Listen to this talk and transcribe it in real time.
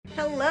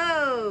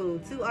Hello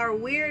to our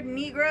weird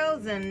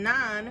Negroes and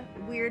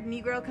non-weird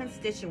Negro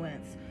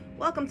constituents.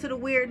 Welcome to the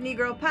Weird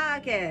Negro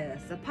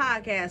Podcast, a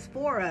podcast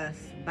for us,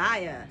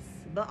 by us,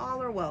 but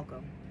all are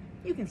welcome.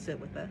 You can sit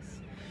with us.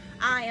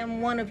 I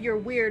am one of your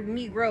weird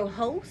Negro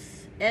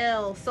hosts,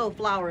 L.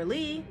 Soulflower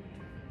Lee.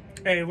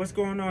 Hey, what's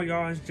going on,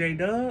 y'all? It's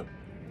J-Dub.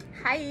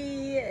 Hi,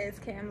 it's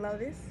Cam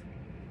Lovis.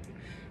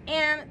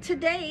 And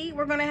today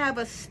we're going to have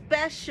a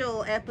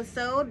special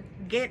episode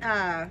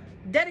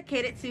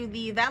dedicated to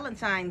the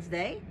Valentine's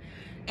Day.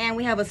 And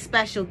we have a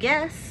special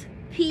guest,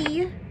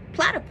 P.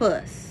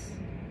 Platypus.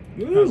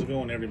 How's it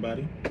going,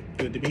 everybody?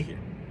 Good to be here.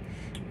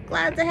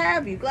 Glad to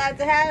have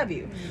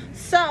you.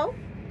 So,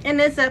 in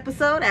this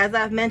episode, as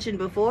I've mentioned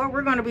before,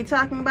 we're going to be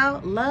talking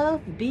about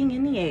love being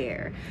in the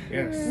air.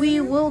 Yes. We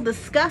will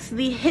discuss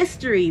the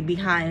history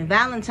behind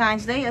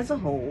Valentine's Day as a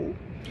whole.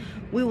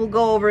 We will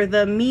go over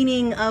the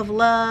meaning of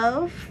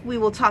love. We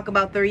will talk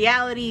about the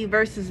reality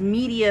versus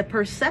media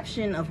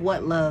perception of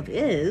what love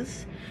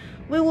is.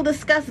 We will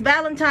discuss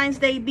Valentine's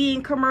Day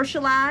being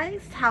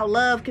commercialized, how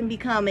love can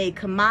become a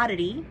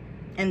commodity,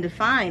 and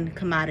define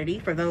commodity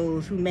for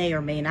those who may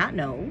or may not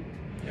know.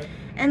 Yep.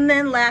 And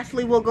then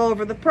lastly, we'll go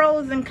over the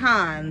pros and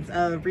cons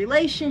of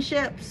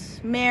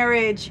relationships,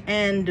 marriage,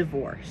 and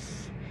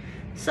divorce.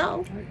 So,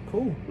 All right,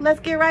 cool.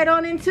 let's get right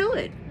on into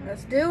it.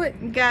 Let's do it.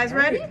 You guys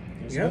ready?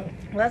 Yep.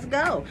 Let's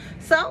go.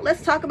 So,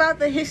 let's talk about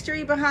the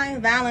history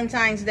behind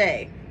Valentine's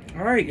Day.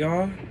 All right,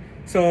 y'all.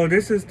 So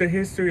this is the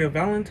history of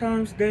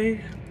Valentine's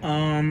Day.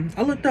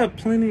 I looked up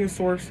plenty of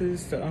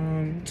sources,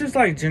 just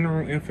like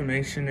general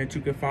information that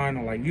you can find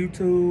on like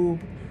YouTube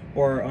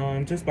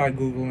or just by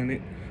Googling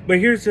it. But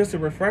here's just a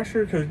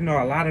refresher because, you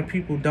know, a lot of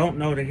people don't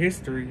know the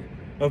history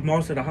of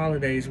most of the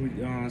holidays we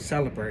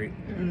celebrate.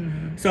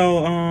 Mm-hmm. So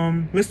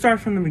let's start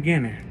from the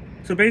beginning.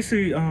 So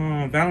basically,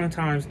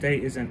 Valentine's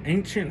Day is an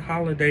ancient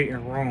holiday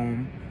in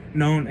Rome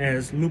known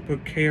as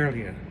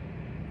Lupercalia.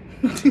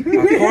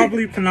 I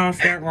probably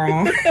pronounced that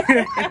wrong.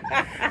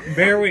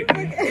 Bear with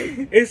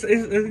me. It's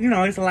you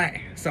know, it's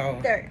Latin.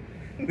 So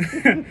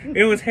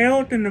it was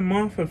held in the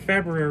month of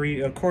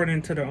February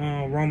according to the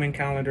Roman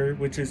calendar,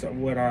 which is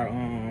what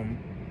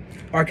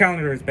our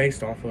calendar is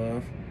based off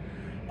of.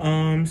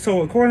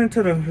 So according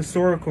to the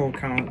historical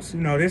accounts,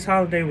 you know, this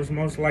holiday was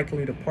most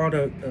likely the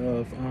product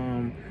of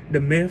the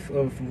myth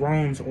of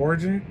Rome's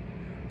origin.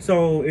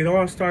 So it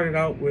all started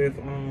out with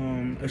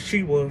a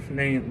she-wolf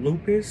named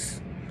Lupus,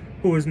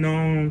 who was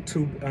known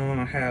to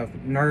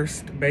have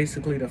nursed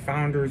basically the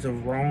founders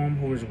of Rome,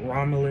 who was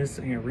Romulus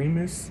and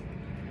Remus.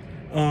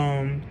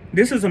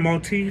 This is a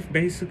motif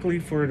basically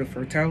for the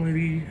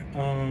fertility,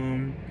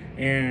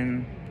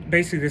 and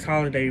basically this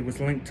holiday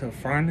was linked to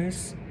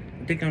Phronus,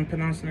 I think I'm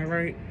pronouncing that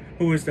right,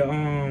 who is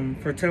the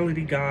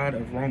fertility god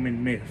of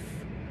Roman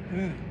myth.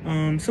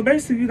 So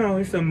basically, you know,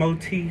 it's a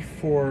motif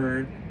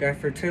for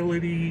that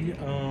fertility,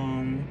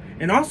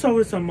 and also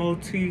it's a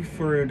motif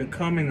for the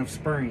coming of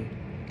spring.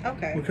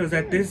 Okay. Because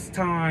at this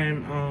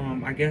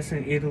time, I guess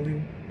in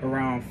Italy,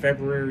 around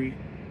February,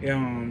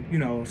 you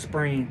know,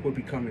 spring would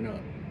be coming up.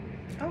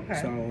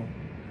 Okay. So,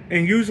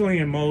 and usually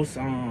in most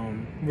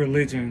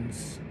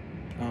religions,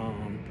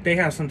 they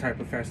have some type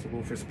of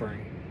festival for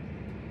spring.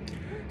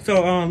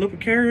 So,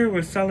 Lupercalia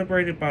was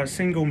celebrated by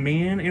single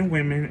men and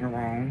women in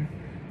Rome.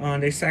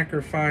 They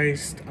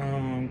sacrificed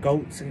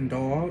goats and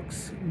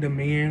dogs. The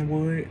men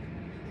would.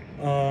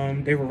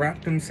 They would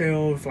wrap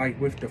themselves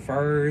like with the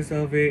furs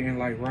of it and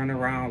like run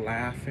around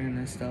laughing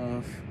and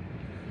stuff.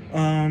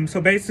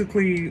 So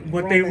basically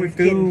what they would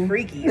do.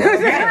 Freaky.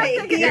 Yeah.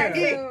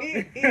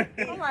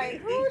 I'm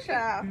like, whoo,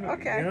 child.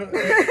 Okay.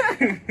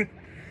 Yep.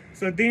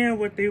 So then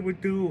what they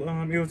would do,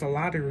 it was a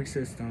lottery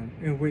system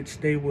in which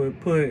they would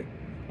put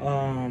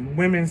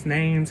women's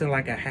names in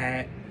like a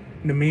hat.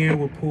 The men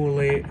would pull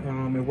it,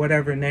 and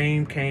whatever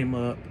name came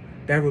up,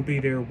 that would be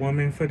their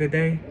woman for the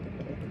day.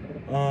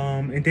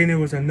 And then there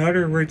was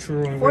another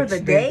ritual in For which the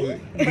they day?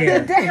 would,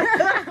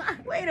 yeah.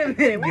 Wait a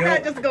minute. We're Yep.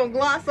 not just going to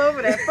gloss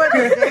over that for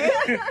the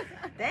day.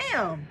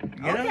 Damn.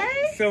 Yeah.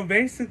 Okay. So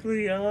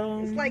basically,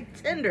 It's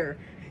like Tinder.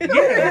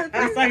 yeah,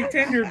 it's like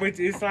Tinder, but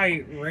it's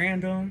like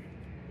random.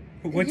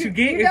 What you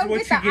get is don't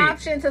what get you the get.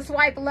 option to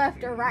swipe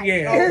left or right.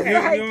 Yeah, It's you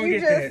like don't you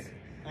get just, that.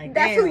 Like,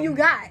 that's damn, who you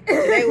got.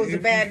 Today was a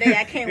bad day.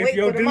 I can't If wait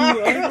your for dude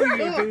tomorrow. ugly,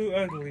 your dude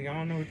ugly. I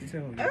don't know what to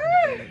tell you.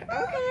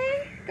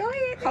 Okay. Go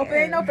ahead. Hope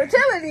there ain't no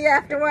fertility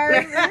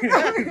afterwards.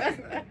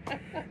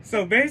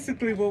 So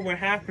basically what would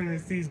happen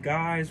is these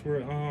guys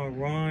would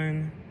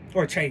run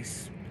or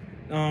chase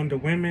the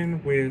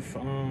women with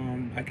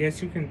I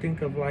guess you can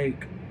think of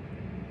like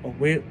a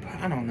whip.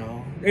 I don't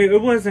know.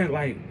 It wasn't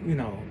like, you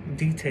know,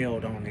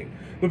 detailed on it.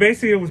 But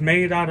basically it was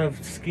made out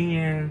of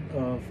skin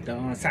of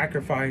the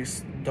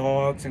sacrificed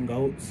dogs and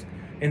goats.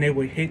 And they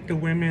would hit the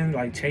women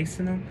like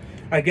chasing them.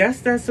 I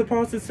guess that's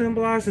supposed to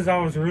symbolize, as I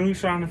was really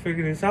trying to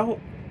figure this out,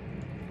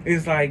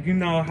 is like, you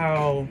know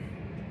how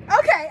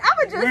Okay, I'm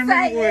gonna just women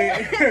saying.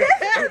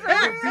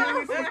 the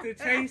dudes is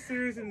the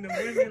chasers and the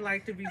women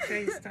like to be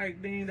chased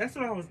type thing. That's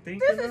what I was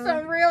thinking. This is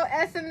some real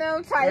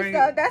S&M type Right.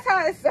 stuff. That's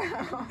how it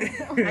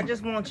sounds. I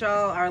just want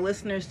y'all, our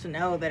listeners, to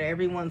know that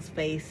everyone's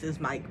face is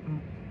like,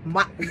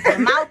 the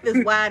mouth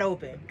is wide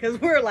open because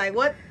we're like,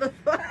 what the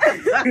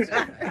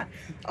fuck?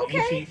 Okay.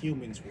 Ancient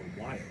humans were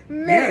wild.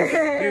 Man.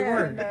 they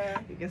were.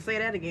 You can say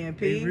that again,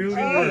 They P. really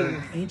Hey.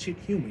 were. Ancient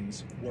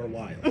humans were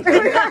wild.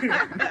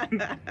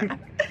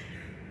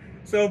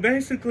 So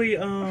basically,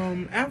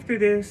 after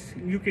this,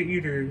 you could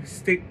either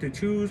stick to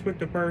choose with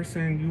the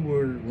person you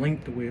were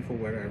linked with or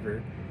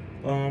whatever,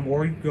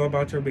 or you could go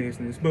about your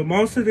business. But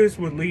most of this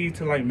would lead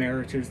to like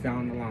marriages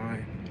down the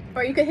line.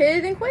 Or you could hit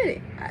it and quit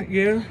it.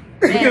 Yeah,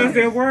 because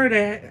there were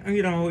that,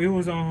 you know, it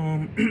was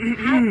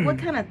What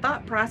kind of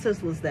thought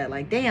process was that?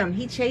 Like, damn,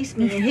 he chased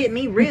me and hit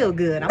me real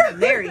good. I'm gonna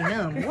marry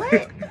him.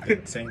 What?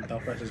 Same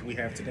thought process we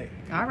have today.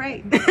 All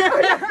right.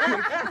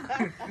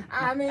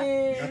 I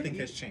mean, Nothing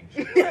has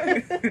changed.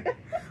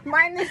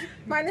 minus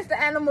the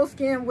animal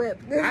skin whip.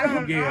 I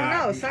don't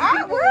know. Some Oh,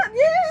 people, well,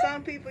 yeah.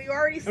 some people, you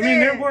already I said. mean,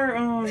 there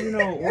were, you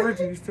know,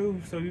 orgies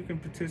too, so you can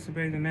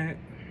participate in that.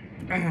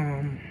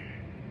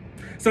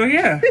 So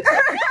yeah.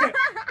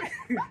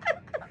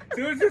 So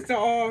it was just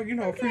all, you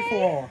know, free for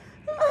all.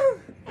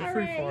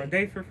 Free for all.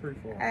 Day for free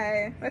for all.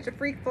 Hey, let your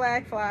freak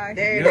flag fly.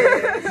 There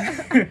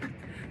it is.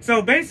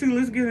 So basically,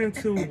 let's get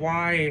into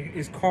why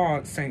it's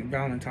called St.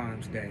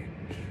 Valentine's Day.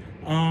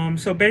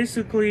 So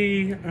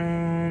basically,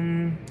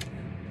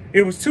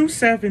 it was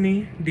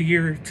 270, the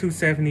year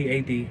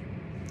 270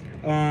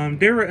 AD.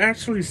 There were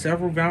actually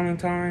several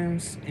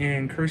Valentines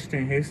in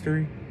Christian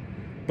history,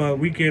 but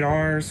we get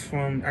ours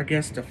from, I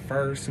guess, the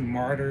first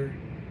martyr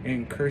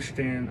in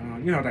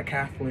Christian, you know, the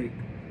Catholic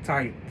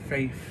type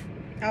faith.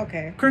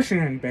 Okay.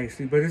 Christianity,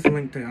 basically, but it's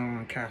linked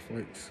to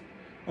Catholics.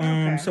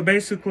 Okay. So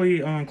basically,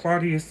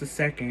 Claudius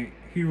II,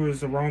 he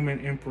was a Roman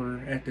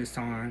emperor at this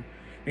time,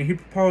 and he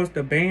proposed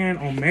a ban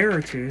on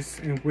marriages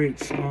in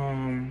which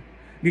the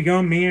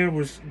young men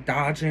was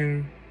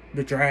dodging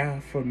the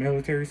draft for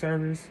military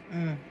service.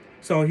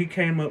 So he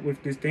came up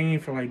with this thing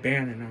for like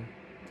banning them.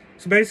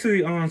 So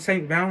basically,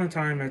 Saint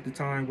Valentine at the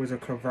time was a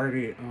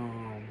converted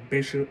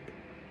bishop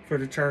for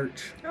the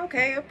church.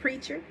 Okay, a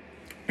preacher.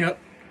 Yep.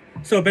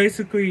 So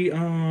basically,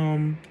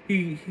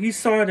 he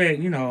saw that,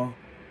 you know,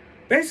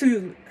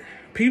 basically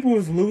people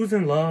was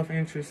losing love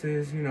interests,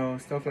 you know,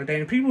 stuff like that,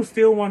 and people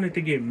still wanted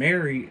to get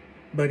married,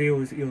 but it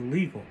was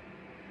illegal.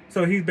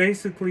 So he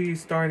basically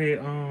started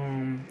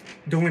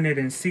doing it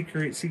in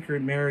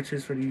secret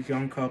marriages for these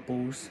young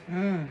couples.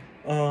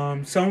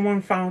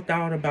 Someone found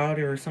out about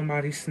it, or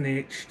somebody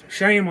snitched.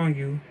 Shame on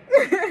you.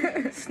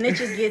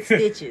 Snitches get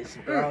stitches,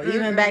 bro.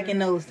 Even back in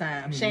those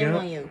times. Shame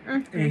on you.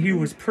 And he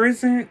was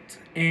imprisoned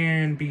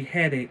and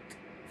beheaded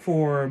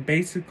for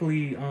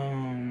basically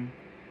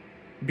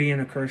being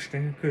a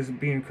Christian, because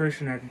being a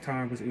Christian at the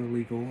time was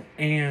illegal,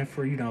 and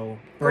for, you know,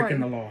 breaking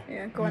the law.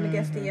 Yeah, going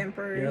against the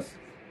emperors. Yep.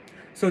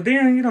 So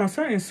then, you know,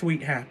 something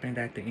sweet happened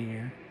at the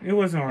end. It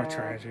wasn't all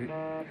tragic.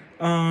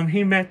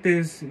 He met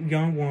this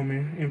young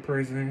woman in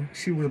prison.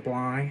 She was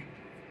blind.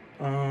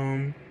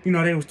 You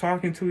know, they was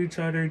talking to each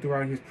other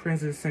throughout his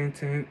prison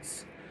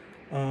sentence.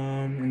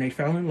 And they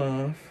fell in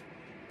love.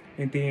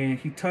 And then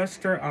he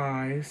touched her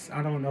eyes.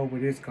 I don't know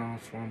where this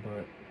comes from,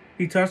 but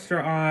he touched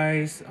her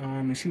eyes,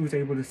 and she was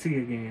able to see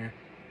again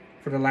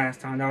for the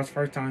last time. That was the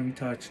first time he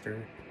touched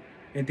her.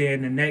 And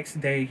then the next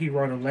day, he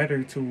wrote a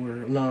letter to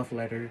her, love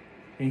letter,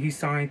 and he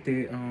signed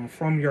it,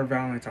 from your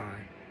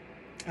Valentine.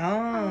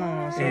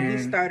 Oh, so And,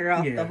 he started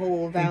off yeah, the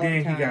whole Valentine.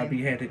 And then he got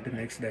beheaded the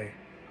next day.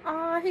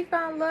 Oh, he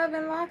found love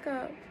in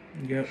lockup.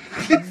 Yep.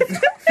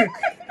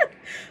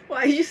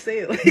 Why you say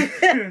it like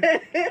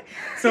that?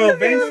 So He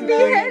basically,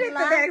 beheaded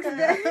the next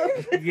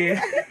day.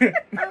 yeah.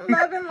 I'm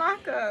loving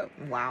lockup.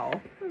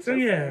 Wow. So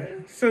yeah.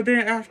 So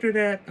then after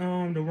that,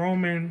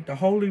 the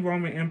Holy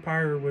Roman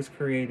Empire was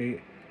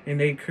created, and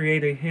they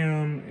created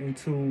him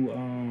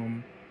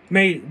into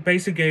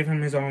basically gave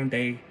him his own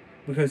day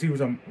because he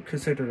was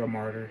considered a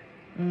martyr.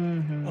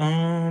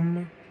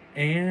 Mm-hmm.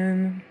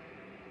 And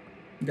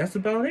that's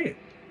about it.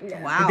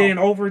 Yeah. Wow. And then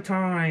over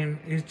time,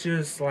 it's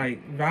just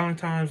like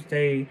Valentine's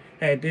Day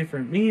had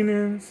different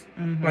meanings.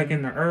 Mhm. Like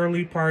in the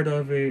early part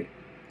of it,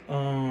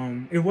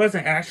 it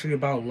wasn't actually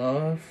about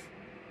love.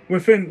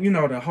 Within, you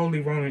know, the Holy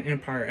Roman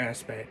Empire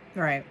aspect,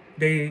 Right.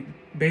 they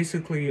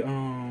basically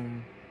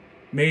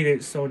made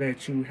it so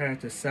that you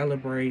had to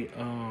celebrate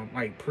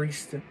like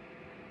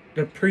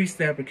the priest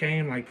that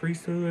became like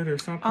priesthood or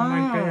something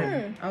like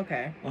that.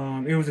 Okay.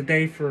 It was a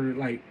day for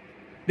like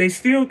they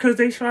still, because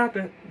they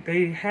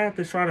had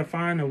to try to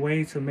find a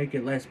way to make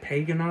it less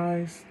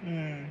paganized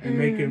and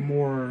make it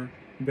more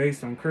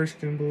based on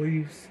Christian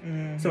beliefs.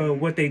 So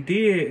what they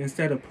did,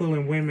 instead of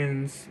pulling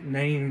women's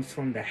names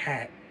from the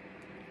hat,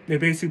 they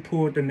basically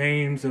pulled the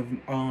names of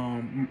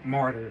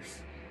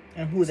martyrs.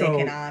 And who they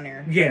can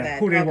honor. for Yeah, that.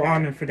 who they were Okay.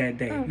 honoring for that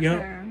day. Okay.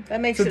 Yep.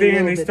 That makes So it a then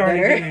little they bit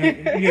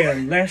started better.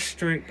 getting less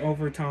strict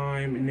over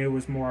time, and it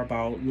was more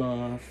about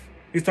love.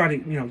 It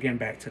started, you know, getting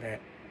back to that.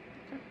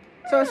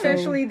 So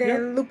essentially, So,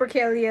 then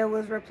Lupercalia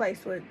was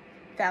replaced with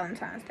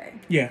Valentine's Day.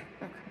 Yeah.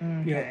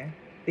 Okay. Yeah.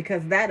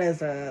 Because that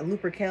as a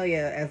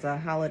Lupercalia as a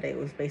holiday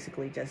was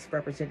basically just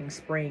representing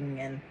spring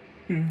and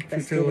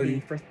festivity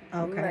Fertility. for.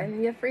 Okay.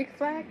 Letting your freak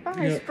flag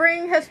fly. Yep.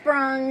 Spring has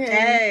sprung. And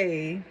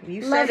Hey,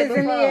 you love said it is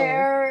in the before.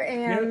 air,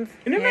 and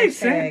And it makes Hashtag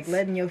sense.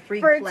 letting your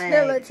freak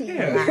fertility.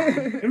 Yeah.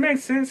 flag. It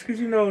makes sense because,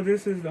 you know,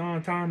 this is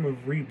time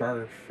of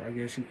rebirth, I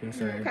guess you can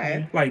say.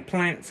 Okay. Like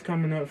plants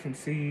coming up from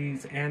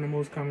seeds,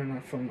 animals coming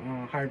up from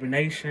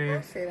hibernation,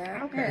 I see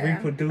that. Okay.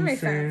 Yeah, that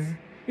makes sense. reproducing.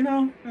 You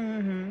know?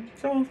 Mm-hmm.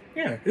 So,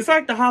 yeah. It's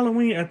like the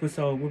Halloween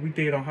episode what we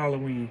did on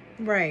Halloween,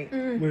 Right.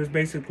 where it's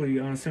basically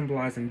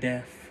symbolizing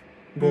death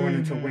going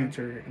into Mhm.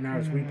 winter, and now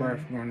it's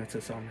rebirth going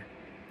into summer.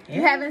 If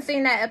you haven't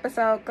seen that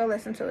episode, go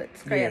listen to it.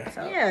 It's a great Yeah.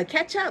 episode. Yeah,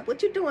 catch up.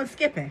 What you doing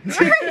skipping?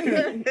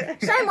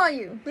 Shame on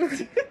you.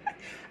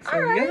 All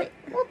right.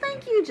 Well,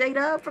 thank you,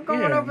 Jada, for going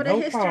Yeah, over the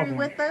no history problem.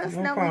 with us.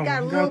 No now problem. we got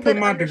a Gotta little put bit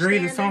my of degree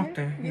to understanding.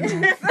 something. You know?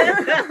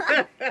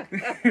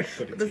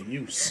 Put it to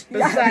use.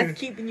 Besides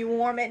keeping you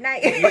warm at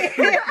night.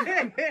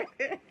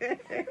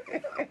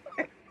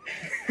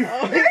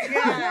 Oh my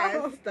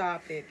God!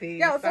 Stop it, Pete.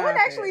 Yo, someone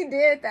Stop actually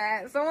did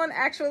that. Someone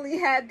actually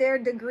had their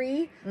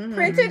degree Mhm.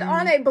 printed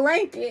on a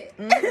blanket.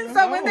 Mhm.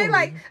 So when they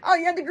like, oh,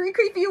 your degree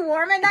keep you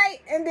warm at night,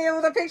 and there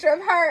was a picture of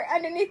her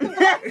underneath the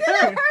blanket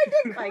of her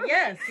degree. Like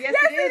yes, Yes,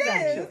 it is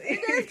actually. It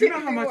is You know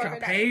keeping how much warm I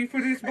at night. paid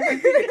for this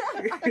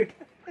blanket?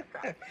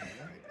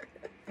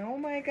 Oh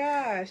my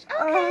gosh.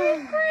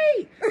 Okay,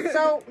 great.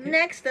 So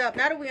next up,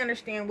 now that we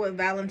understand what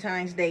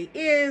Valentine's Day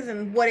is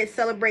and what it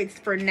celebrates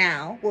for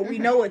now, what we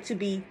know it to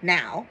be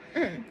now,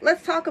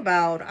 let's talk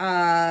about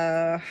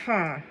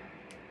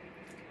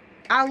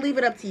I'll leave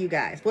it up to you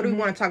guys. What do we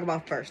want to talk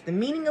about first? The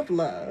meaning of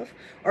love,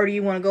 or do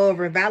you want to go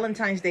over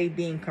Valentine's Day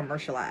being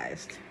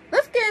commercialized?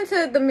 Let's get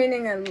into the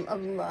meaning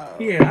of love.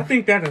 Yeah, I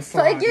think that is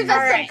So it gives us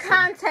Alright. some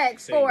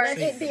context for Save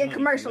it the being money for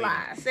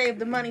commercialized. Save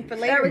the money for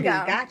later. There we P.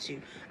 go. Got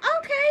you.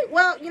 Okay,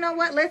 well, you know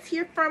what? Let's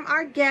hear from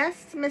our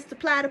guest, Mr.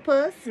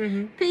 Platypus.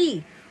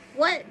 P,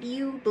 what do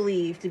you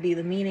believe to be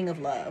the meaning of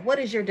love? What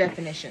is your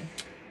definition?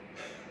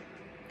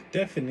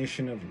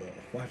 Definition of love.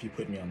 Why have you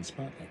put me on the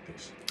spot like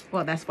this?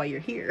 Well, that's why you're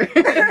here.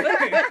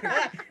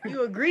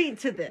 You agreed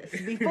to this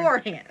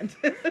beforehand.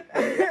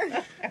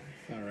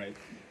 All right.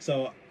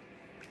 So,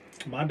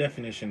 my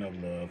definition of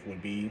love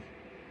would be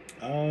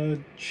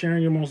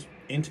sharing your most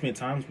intimate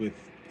times with.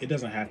 It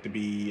doesn't have to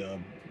be a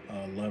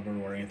lover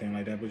or anything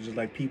like that, but just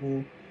like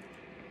people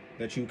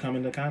that you come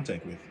into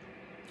contact with,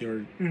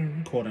 your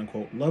quote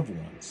unquote loved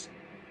ones.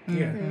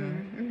 Yeah.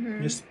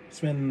 Just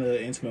spending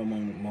the intimate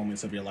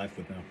moments of your life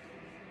with them.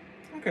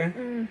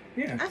 Okay.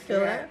 Yeah. I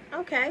feel that.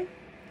 Okay.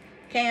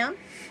 Cam?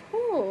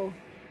 Ooh,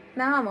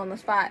 now I'm on the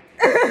spot.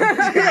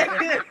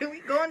 We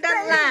going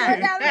down the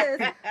line.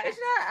 But you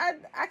know,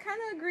 I kind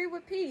of agree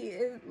with P.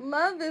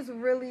 Love is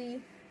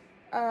really,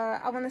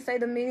 I want to say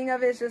the meaning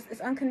of it is just,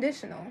 it's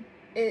unconditional.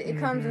 It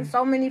comes in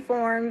so many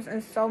forms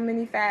and so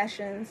many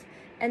fashions.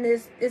 And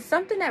it's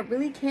something that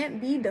really can't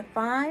be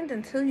defined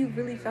until you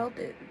really felt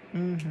it.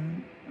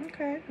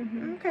 Okay.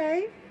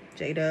 Okay.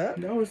 Jada?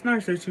 That was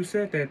nice that you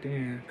said that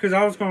then, because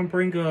I was gonna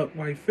bring up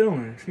like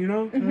feelings. You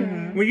know,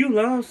 when you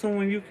love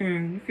someone, you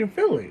can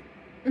feel it,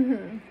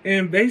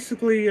 and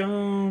basically,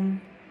 you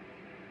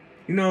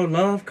know,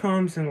 love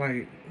comes in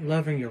like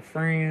loving your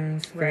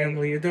friends,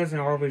 family. It doesn't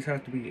always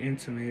have to be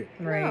intimate,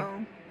 Right.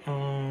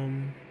 No.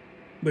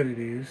 but it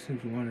is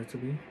if you want it to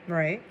be.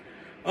 Right.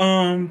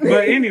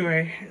 But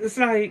anyway, it's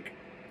like,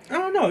 I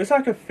don't know, it's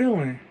like a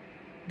feeling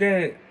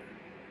that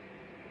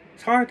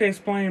it's hard to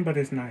explain, but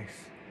it's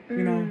nice.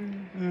 You know?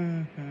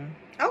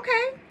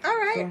 Okay. All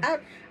right.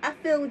 I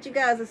feel what you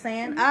guys are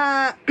saying.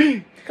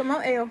 Come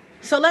on, L.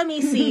 So let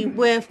me see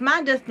with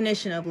my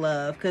definition of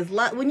love, because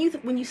when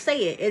you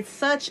say it, it's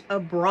such a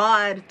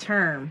broad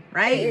term,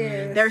 right? It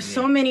is. There's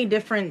so many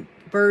different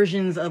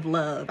versions of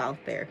love out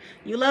there.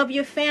 You love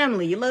your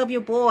family, you love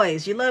your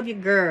boys, you love your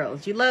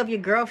girls, you love your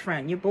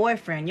girlfriend, your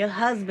boyfriend, your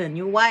husband,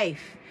 your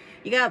wife.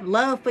 You got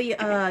love for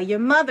your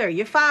mother,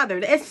 your father.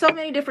 There's so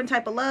many different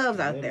type of loves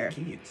out Love there.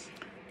 kids.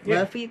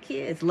 Love for your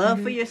kids,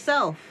 love for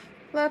yourself.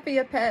 Love for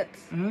your pets.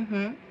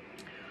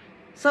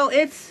 So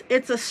it's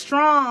a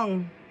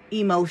strong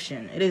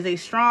emotion. It is a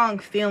strong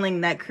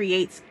feeling that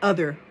creates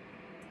other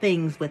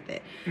things with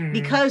it.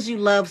 Because you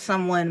love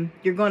someone,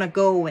 you're going to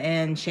go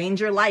and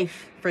change your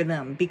life for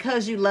them.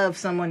 Because you love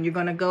someone, you're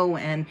going to go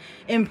and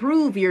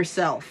improve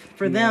yourself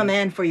for them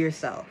and for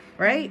yourself,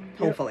 right?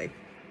 Hopefully.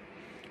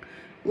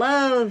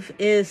 Love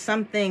is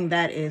something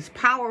that is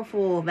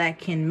powerful, that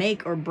can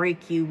make or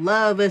break you.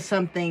 Love is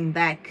something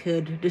that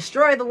could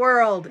destroy the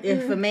world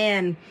if a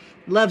man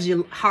loves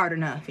you hard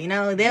enough. You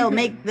know, they'll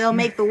make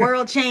the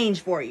world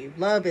change for you.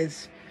 Love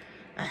is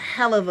a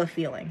hell of a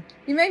feeling.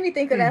 You made me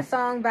think of that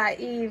song by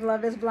Eve,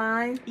 Love is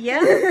Blind.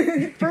 Yeah,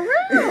 for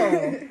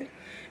real.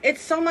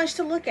 It's so much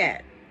to look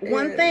at.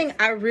 One thing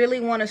I really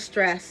want to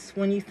stress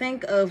when you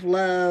think of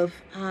love,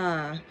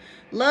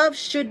 love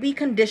should be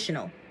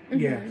conditional.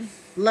 Yes.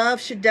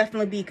 Love should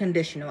definitely be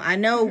conditional. I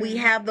know we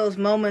have those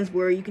moments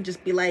where you can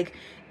just be like,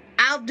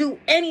 I'll do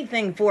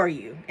anything for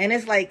you. And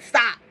it's like,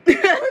 stop.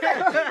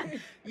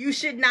 You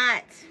should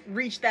not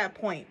reach that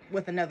point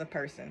with another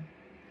person.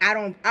 I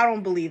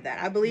don't believe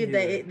that. I believe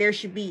that there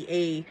should be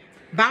a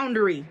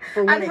boundary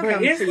for when it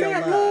comes to your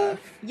love.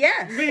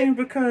 Yes. Man,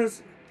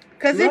 because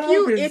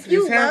if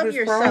you love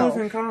yourself, pros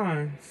and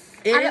cons.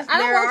 I don't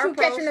want you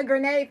catching a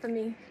grenade for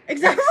me.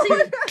 Exactly.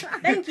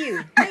 Thank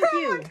you.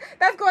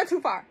 That's going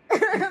too far.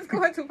 That's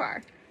going too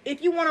far.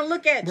 If you want to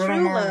look at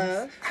true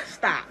love,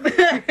 stop.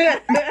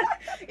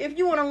 If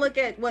you want to look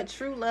at what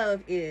true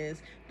love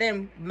is,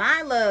 then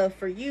my love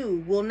for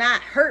you will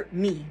not hurt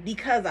me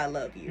because I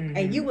love you. Mm-hmm.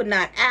 And you would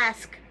not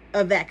ask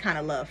of that kind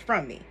of love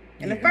from me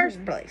in the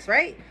first place,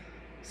 right?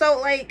 So,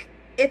 like,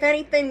 if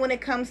anything, when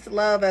it comes to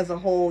love as a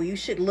whole, you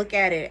should look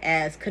at it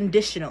as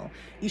conditional.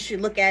 You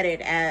should look at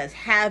it as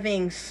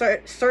having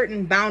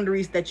certain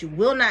boundaries that you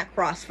will not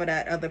cross for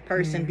that other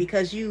person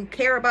because you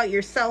care about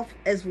yourself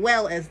as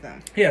well as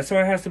them. Yeah, so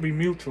it has to be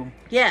mutual.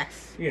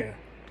 Yes. Yeah.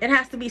 It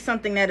has to be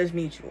something that is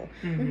mutual.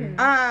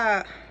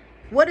 Mm-hmm.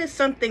 What is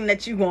something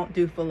that you won't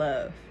do for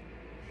love?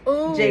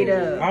 Ooh.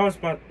 J-Dub. I was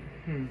about...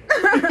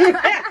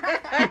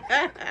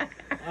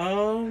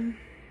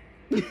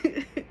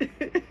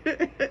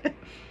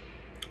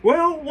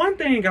 Well, one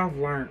thing I've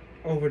learned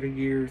over the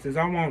years is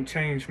I won't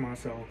change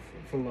myself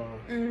for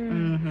love.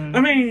 Mm-hmm. I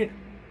mean,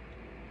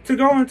 to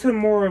go into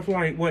more of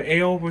like what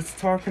Elle was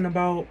talking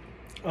about,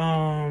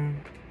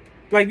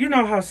 like, you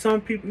know how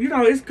some people, you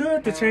know, it's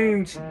good to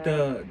change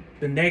the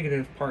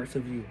negative parts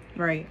of you,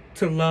 right,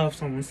 to love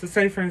someone. So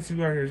say for instance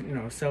you are, you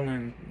know,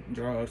 selling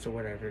drugs or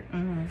whatever,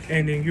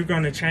 and then you're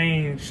going to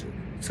change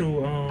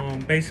to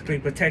basically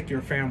protect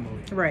your family,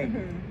 right?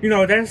 You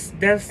know, that's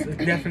the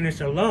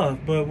definition of love.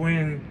 But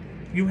when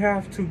you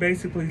have to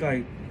basically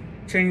like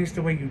change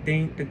the way you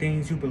think, the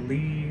things you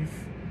believe,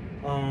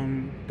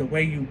 the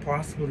way you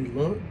possibly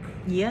look.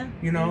 Yeah.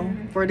 You know,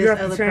 for this you have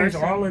other to change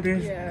person. all of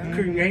this,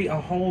 create a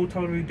whole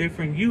totally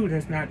different you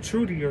that's not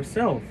true to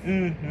yourself.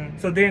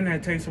 So then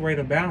that takes away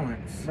the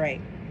balance. Right.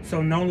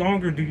 So no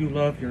longer do you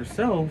love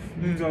yourself,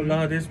 you gonna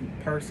love this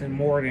person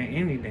more than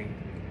anything.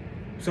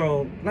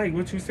 So like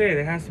what you said,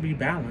 it has to be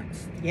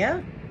balanced.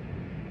 Yeah.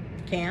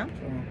 Cam?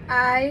 So.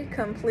 I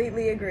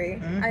completely agree.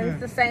 It's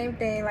the same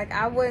thing. Like,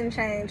 I wouldn't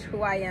change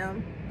who I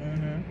am.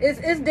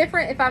 It's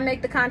different if I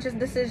make the conscious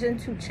decision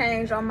to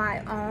change on my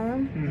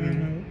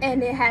own,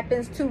 and it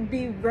happens to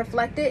be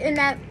reflected in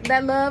that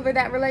love or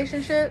that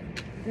relationship,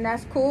 and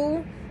that's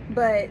cool.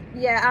 But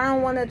yeah, I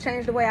don't want to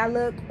change the way I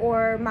look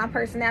or my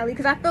personality,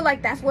 because I feel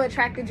like that's what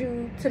attracted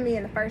you to me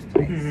in the first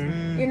place.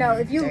 You know,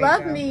 if you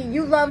loved me,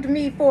 you loved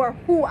me for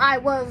who I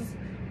was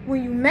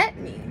when you met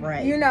me,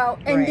 right? You know,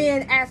 and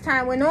then as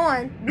time went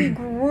on, we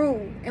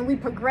grew and we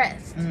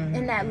progressed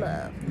in that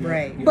love,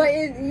 right? But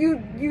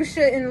you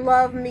shouldn't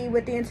love me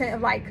with the intent of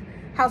like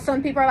how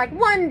some people are like,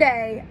 one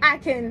day I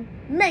can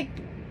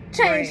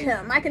change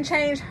him, I can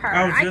change her,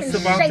 I can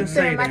shape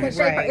them, I can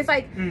shape her. It's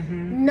like,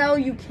 no,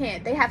 you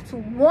can't. They have to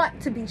want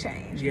to be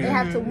changed. They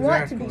have to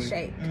want to be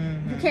shaped.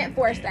 You can't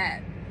force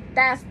that.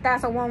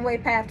 That's a one-way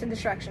path to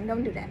destruction.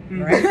 Don't do that.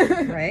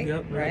 Right.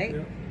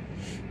 Yep.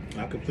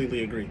 I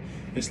completely agree.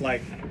 It's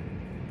like,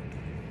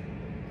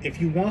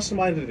 if you want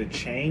somebody to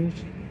change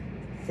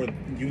for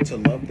you to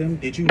love them,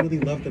 did you really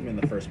love them in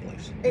the first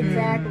place?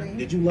 Exactly.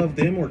 Did you love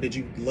them, or did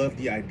you love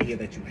the idea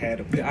that you had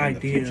of them in the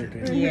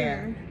future?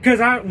 Yeah. Because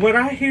I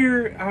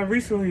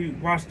recently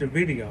watched a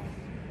video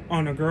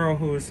on a girl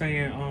who was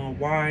saying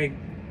why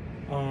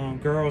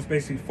girls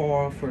basically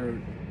fall for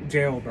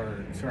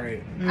jailbirds,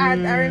 right? I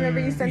remember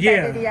you sent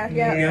that video.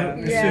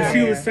 Yeah. So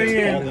she was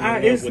saying,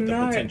 it's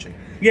not. Potential.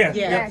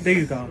 Yes. There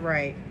you go.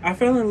 Right. I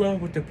fell in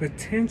love with the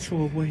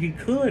potential of what he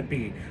could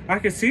be. I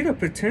could see the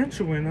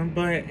potential in him,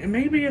 but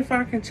maybe if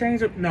I can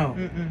change it, no.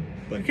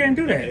 But you can't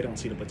do that. They don't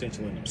see the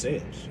potential in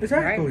themselves.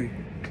 Exactly. Right.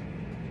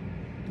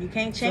 You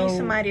can't change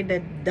somebody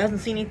that doesn't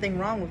see anything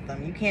wrong with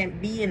them. You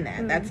can't be in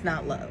that. That's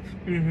not love.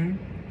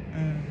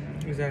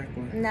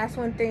 Exactly. And that's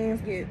when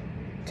things get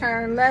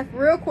turned left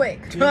real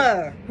quick. And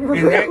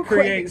that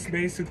creates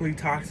basically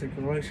toxic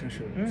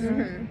relationships.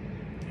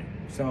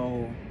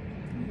 So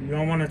you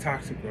don't want a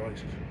toxic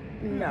relationship.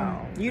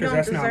 No. You don't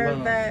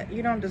deserve that.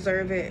 You don't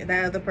deserve it.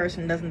 That other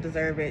person doesn't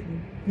deserve it.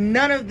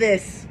 None of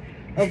this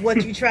of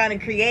what you're trying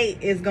to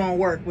create is going to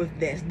work with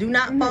this. Do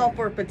not fall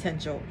for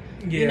potential.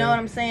 You know what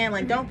I'm saying?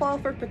 Like, don't fall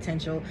for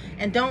potential,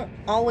 and don't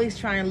always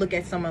try and look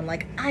at someone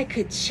like, I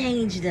could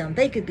change them.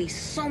 They could be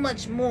so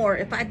much more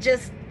if I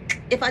just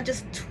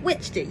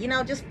twitched it, you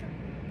know, just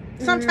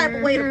some type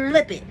of way to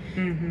flip it.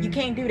 You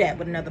can't do that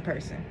with another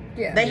person.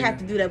 They have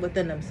to do that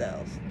within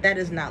themselves. That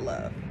is not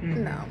love.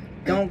 No.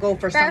 Don't go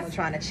for someone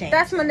trying to change.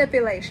 That's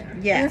manipulation.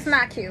 Yeah. It's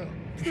not cute.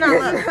 It's not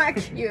love. It's not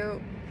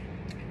cute.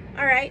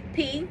 All right,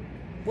 P,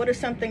 what is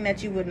something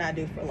that you would not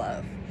do for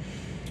love?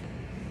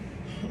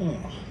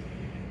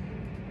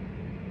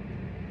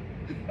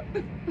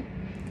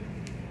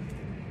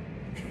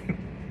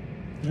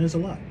 There's a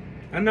lot.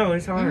 I know,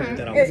 it's hard.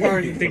 It's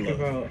hard to think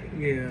about.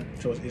 Yeah.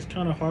 So it's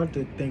kind of hard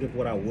to think of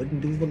what I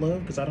wouldn't do for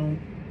love, because I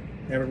don't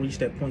ever reach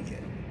that point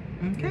yet.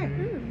 Okay.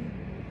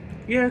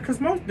 Yeah, because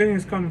most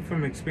things come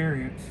from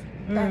experience.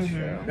 That's Mhm.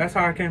 true. That's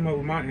how I came up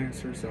with my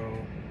answer. So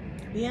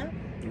Yeah.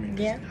 I mean,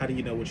 'cause Yeah. how do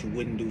you know what you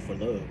wouldn't do for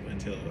love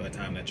until a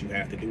time that you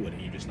have to do it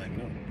and you just like,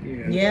 no.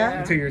 yeah, Yeah.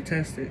 until you're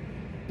tested.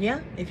 Yeah.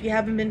 If you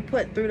haven't been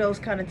put through those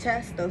kind of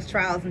tests, those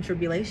trials and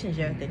tribulations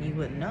yet, then you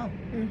wouldn't know.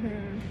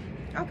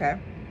 Mm-hmm. Okay.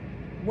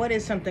 What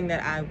is something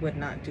that I would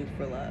not do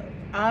for love?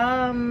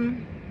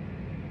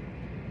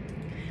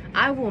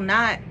 I will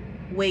not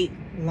wait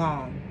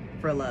long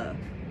for love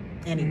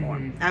anymore.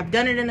 I've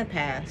done it in the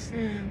past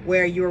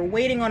where you're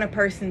waiting on a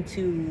person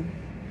to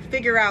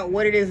figure out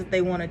what it is that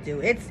they want to do.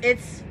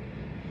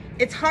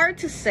 It's hard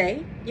to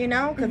say, you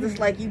know, because it's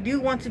like you do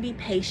want to be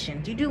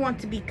patient. You do want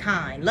to be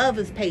kind. Love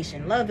is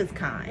patient. Love is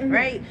kind,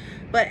 right?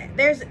 But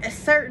there's a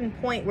certain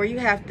point where you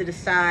have to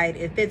decide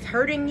if it's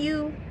hurting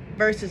you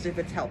versus if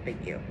it's helping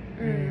you.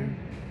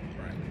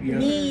 Yeah.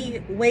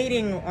 Me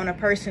waiting on a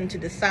person to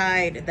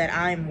decide that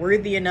I'm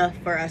worthy enough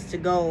for us to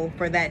go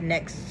for that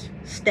next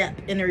step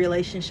in a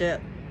relationship,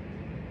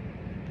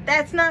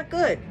 that's not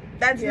good.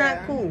 That's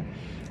not cool.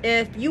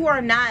 If you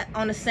are not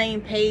on the same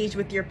page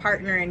with your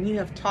partner and you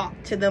have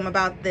talked to them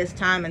about this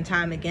time and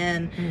time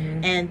again,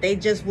 and they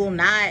just will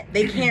not,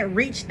 they can't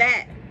reach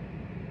that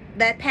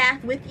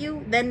path with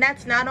you, then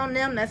that's not on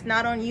them, that's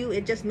not on you.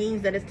 It just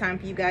means that it's time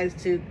for you guys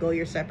to go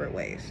your separate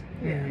ways.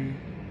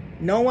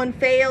 No one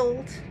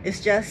failed.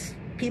 It's just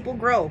people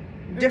grow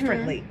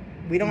differently.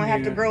 We don't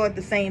have to grow at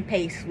the same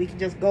pace. We can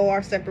just go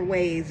our separate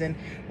ways, and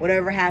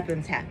whatever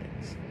happens,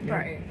 happens.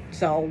 Right.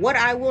 So what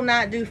I will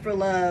not do for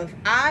love,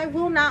 I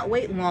will not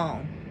wait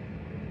long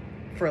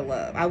for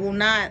love. I will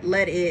not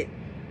let it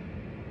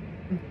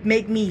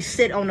make me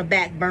sit on the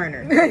back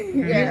burner.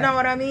 You know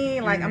what I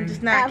mean? Like, I'm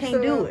just not,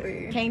 can't do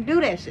it. Can't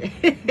do that shit.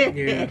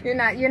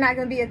 You're not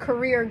gonna be a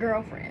career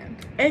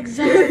girlfriend.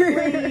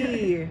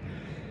 Exactly.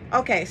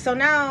 Okay, so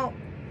now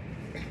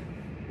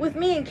with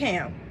me and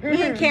Cam,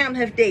 me and Cam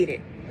have dated.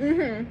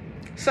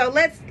 So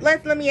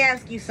let me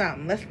ask you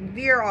something. Let's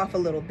veer off a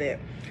little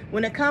bit.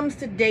 When it comes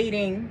to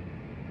dating,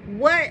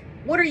 what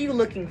are you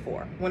looking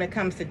for when it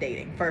comes to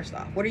dating? First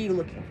off, what are you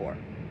looking for?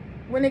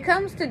 When it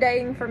comes to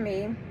dating for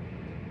me,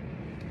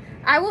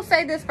 I will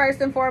say this first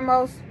and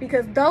foremost,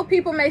 because though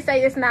people may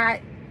say it's not,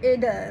 it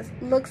does.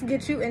 Looks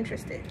get you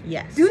interested.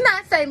 Yes. Do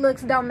not say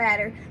looks don't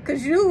matter,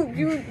 because you look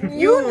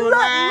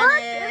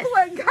is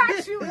what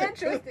got you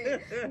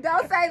interested.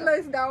 Don't say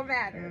looks don't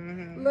matter.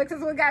 Looks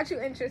is what got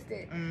you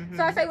interested.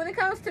 So I say when it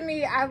comes to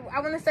me, I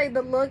want to say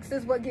the looks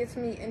is what gets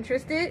me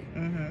interested.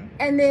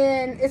 And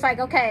then it's like,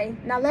 okay,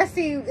 now let's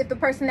see if the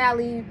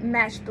personality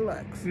matched the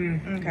looks.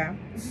 Okay.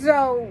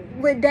 So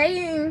with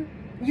dating,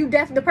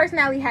 the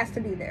personality has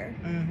to be there.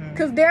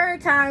 Because there are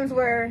times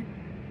where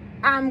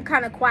I'm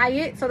kind of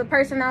quiet, so the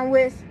person I'm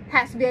with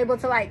has to be able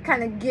to like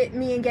kind of get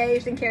me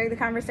engaged and carry the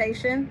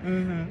conversation.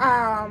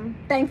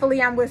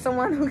 Thankfully, I'm with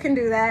someone who can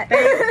do that.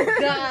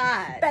 Thank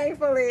God.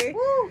 Thankfully,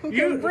 who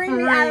can bring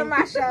me out of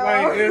my shell.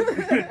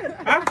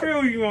 Like, I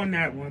feel you on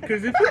that one,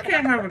 because if you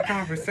can't have a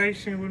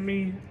conversation with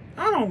me,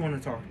 I don't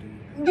want to talk to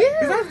you. Yeah.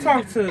 Because I've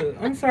talked to,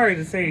 I'm sorry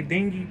to say,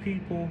 dingy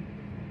people,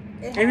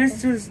 and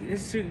it's just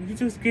you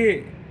just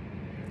get.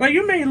 Like,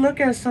 you may look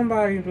at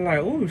somebody and be like,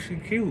 oh, she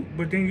cute.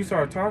 But then you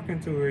start talking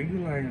to her, you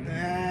like,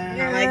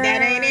 like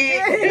that ain't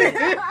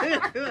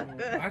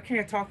it? I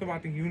can't talk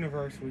about the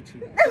universe with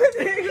you.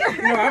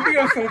 I be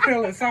on some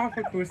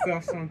philosophical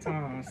stuff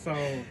sometimes. So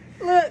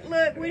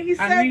Look, when he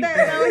said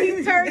that, though,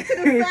 he turned to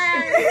the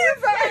side.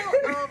 He's like,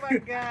 oh my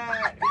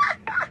God.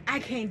 I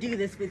can't do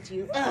this with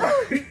you.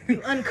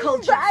 You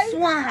uncultured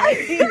swine.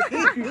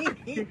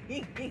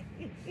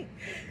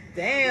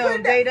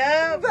 Damn,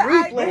 J-Dub.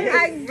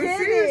 I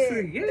get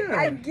it. Yeah.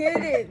 I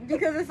get it.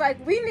 Because it's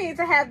like, we need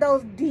to have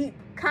those deep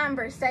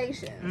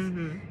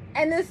conversations.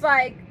 And it's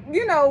like,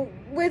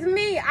 with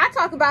me, I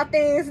talk about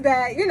things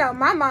that,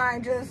 my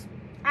mind just,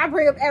 I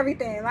bring up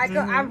everything. Like,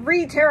 I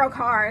read tarot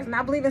cards, and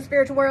I believe in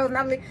spiritual worlds, and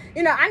I believe,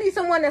 I need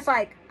someone that's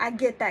like, I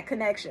get that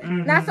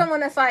connection. Not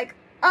someone that's like,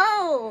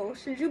 oh,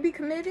 should you be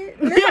committed?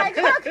 And it's like,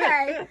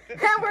 okay,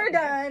 and we're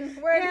done.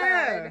 We're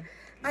done.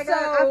 Like,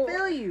 I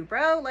feel you,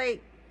 bro.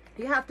 Like,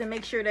 you have to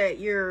make sure that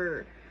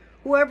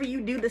whoever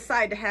you do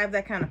decide to have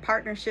that kind of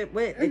partnership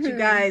with, that you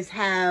guys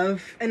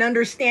have an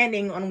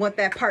understanding on what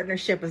that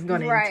partnership is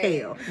going to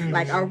entail.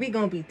 Like, are we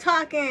going to be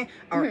talking,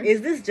 or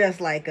is this just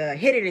like a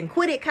hit it and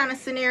quit it kind of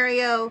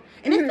scenario?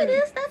 And if it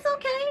is, that's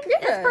okay.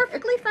 That's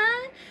perfectly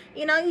fine.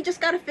 You just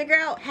got to figure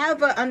out,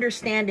 have an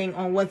understanding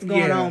on what's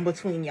going on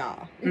between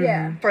y'all.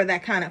 Yeah. For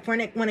that kind of, when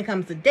it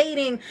comes to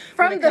dating,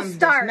 from the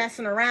start,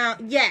 messing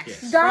around.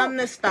 Yes. From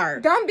the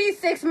start. Don't be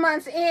 6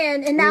 months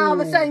in and now all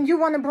of a sudden you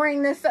want to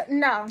bring this up.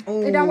 No,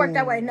 it don't work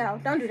that way.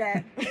 No, don't do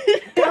that.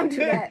 Don't do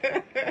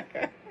that.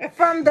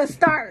 From the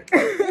start.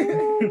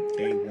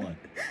 Day one.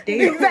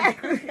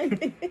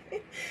 Exactly.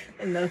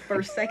 In the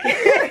first second.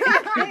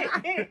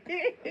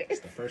 It's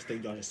the first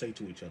thing y'all should say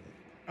to each other.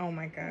 Oh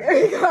my God. There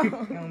you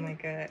go. Oh my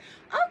God.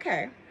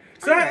 Okay.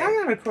 So I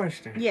got a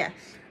question. Yes.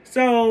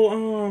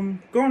 So,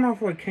 going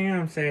off what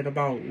Cam said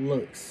about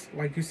looks,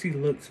 like you see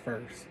looks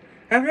first.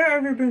 Have there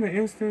ever been an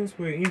instance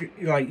where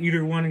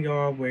either one of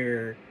y'all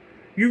where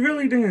you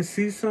really didn't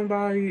see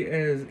somebody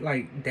as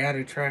like that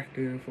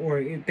attractive, or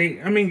you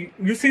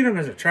see them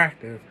as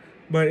attractive,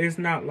 but it's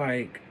not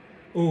like,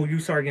 oh, you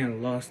start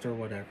getting lust or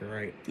whatever,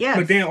 right? Yes.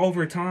 But then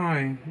over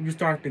time, you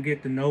start to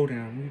get to know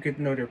them. You get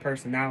to know their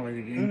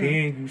personality, and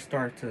then you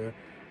start to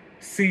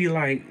see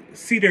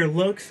their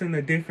looks in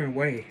a different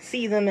way.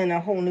 See them in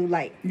a whole new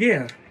light.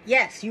 Yeah.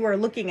 Yes, you are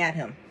looking at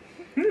him.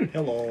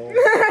 Hello.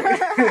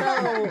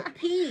 So,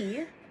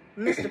 P,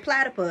 Mr.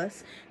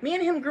 Platypus, me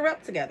and him grew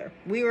up together.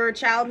 We were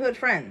childhood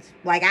friends.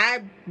 Like,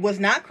 I was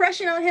not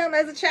crushing on him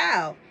as a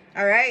child.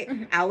 All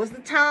right? I was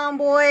the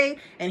tomboy,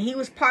 and he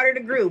was part of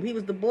the group. He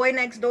was the boy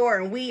next door,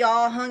 and we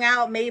all hung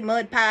out, made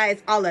mud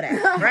pies, all of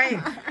that, right?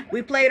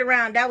 We played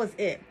around. That was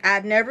it.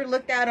 I'd never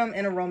looked at him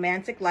in a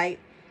romantic light.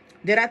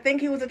 Did I think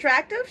he was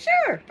attractive?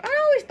 Sure. I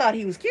always thought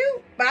he was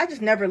cute, but I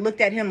just never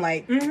looked at him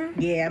like,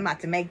 yeah, I'm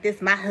about to make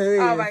this my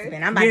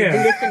husband. I'm about to do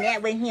this and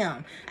that with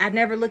him. I've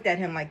never looked at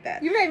him like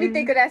that. You made me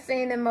think of that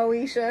scene in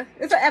Moesha.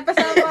 It's an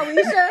episode of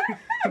Moesha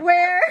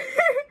where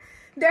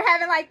they're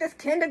having like this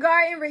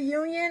kindergarten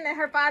reunion and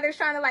her father's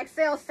trying to like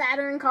sell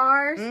Saturn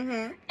cars.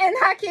 And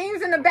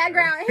Hakeem's in the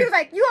background and he was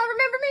like, you all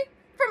remember me?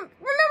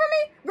 Remember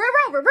me? Red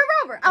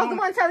Rover. I was the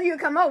one telling you to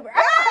come over.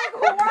 I'm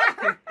like,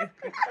 wow. That's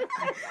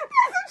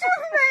what you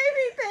made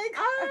me think.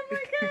 Oh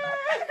my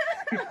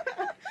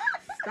God.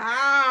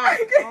 Stop.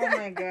 Oh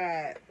my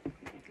God.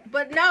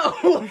 But no.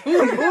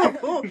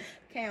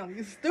 Cam,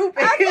 you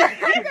stupid.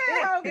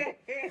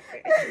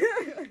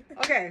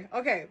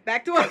 Okay.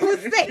 Back to what I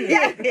was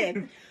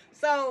saying.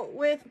 So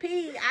with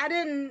P, I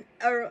didn't,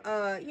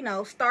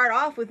 start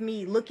off with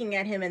me looking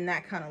at him in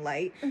that kind of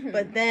light.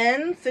 But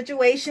then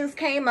situations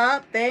came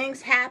up,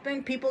 things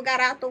happened, people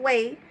got out the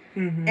way,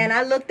 and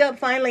I looked up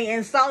finally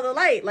and saw the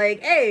light.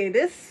 Like, hey,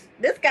 this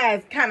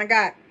guy's kind of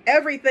got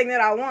everything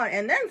that I want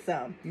and then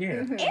some.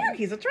 Yeah. And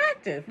he's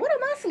attractive. What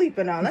am I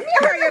sleeping on? Let me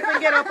hurry up and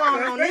get up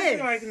on That's this.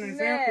 like an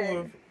example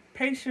of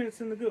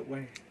patience in the good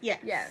way. Yeah.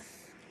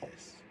 Yes.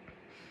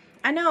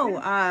 I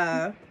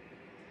know.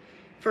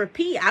 For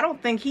P, I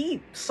don't think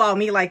he saw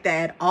me like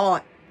that at all,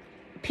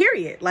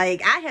 period.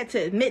 Like, I had to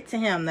admit to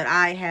him that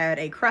I had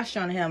a crush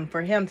on him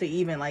for him to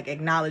even, like,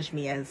 acknowledge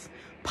me as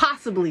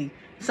possibly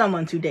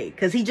someone to date.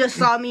 Because he just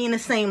saw me in the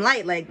same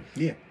light, like,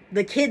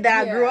 the kid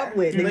that I grew up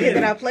with, the kid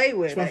that I played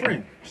with. It's my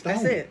friend.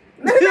 That's it.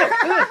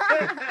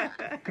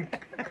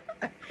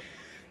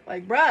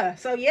 Like, bruh.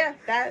 So, yeah,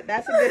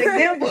 that's a good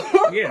example.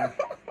 Yeah.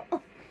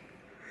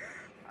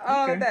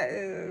 Oh, that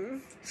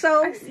is.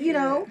 So,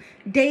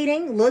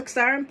 dating, looks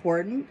are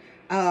important.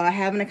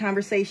 Having a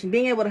conversation,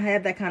 being able to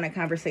have that kind of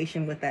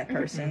conversation with that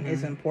person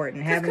is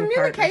important. Having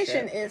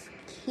communication is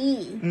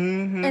key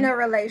in a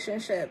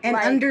relationship. And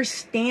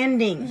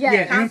understanding,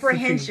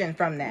 comprehension empathy.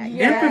 From that.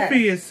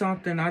 Empathy is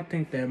something I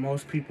think that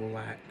most people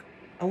lack.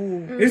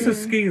 Oh. It's a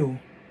skill.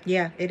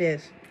 Yeah, it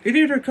is. It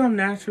either come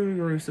naturally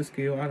or it's a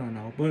skill, I don't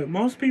know. But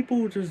most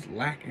people just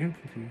lack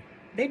empathy.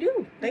 They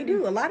do. They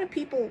do. A lot of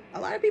people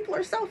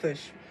are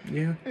selfish.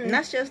 Yeah. And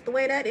that's just the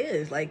way that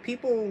is. Like,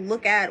 people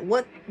look at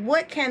what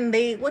can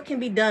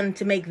be done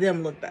to make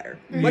them look better.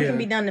 What can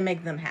be done to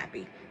make them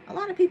happy. A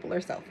lot of people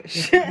are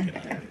selfish.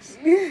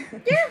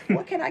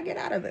 What can I get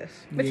out of this?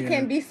 But you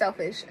can't be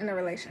selfish in a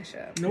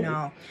relationship. Nope.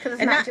 No. Because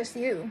it's not just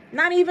you.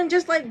 Not even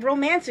just like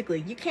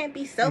romantically. You can't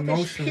be selfish,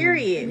 Emotionally.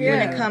 period, when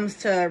it comes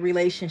to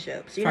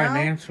relationships. You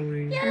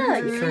Financially. know? Yeah,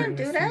 you can't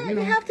do that. You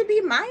have to be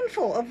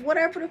mindful of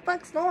whatever the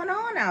fuck's going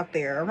on out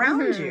there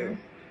around you.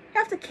 You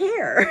have to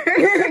care.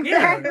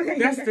 Yeah,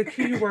 that's the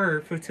key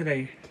word for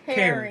today.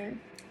 Caring.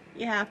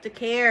 You have to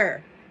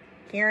care.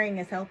 Caring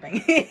is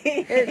helping.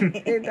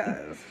 It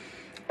does.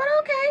 But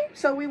okay,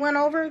 so we went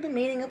over the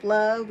meaning of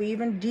love. We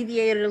even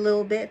deviated a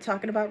little bit,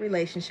 talking about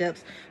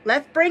relationships.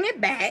 Let's bring it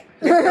back.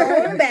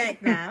 Let's go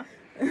back now.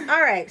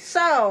 All right,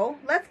 so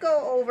let's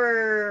go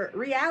over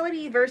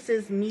reality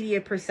versus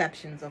media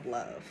perceptions of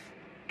love.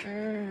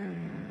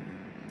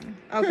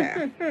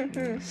 Okay.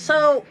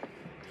 So,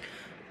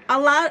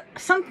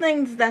 some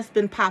things that's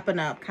been popping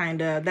up,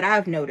 kind of, that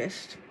I've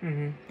noticed,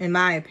 in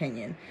my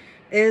opinion,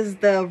 is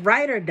the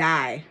ride or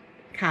die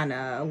kind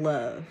of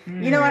love.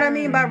 You know what I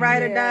mean by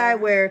ride or die,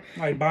 where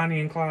like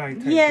Bonnie and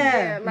Clyde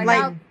type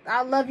like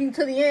I'll love you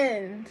to the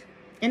end.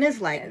 And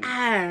it's like,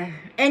 and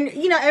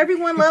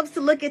everyone loves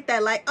to look at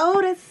that like,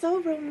 oh, that's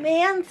so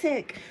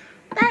romantic.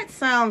 That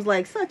sounds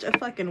like such a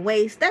fucking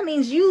waste. That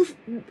means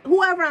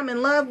whoever I'm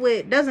in love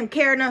with doesn't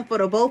care enough for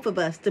the both of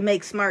us to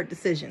make smart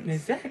decisions.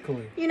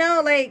 Exactly. You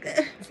know, like,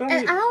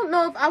 and I don't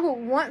know if I would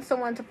want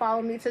someone to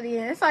follow me to the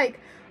end. It's like,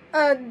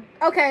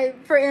 okay,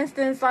 for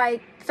instance,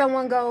 like,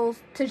 someone goes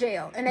to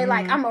jail and they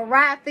like, I'm gonna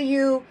ride for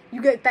you.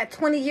 You get that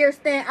 20-year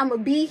stint. I'm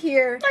gonna be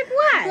here. Like,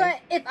 why?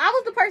 But if I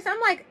was the person, I'm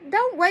like,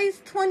 don't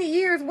waste 20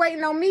 years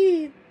waiting on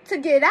me to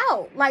get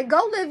out. Like,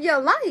 go live your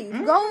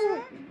life.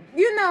 Go,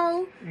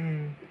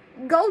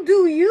 go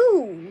do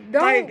you.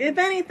 Don't. Like, if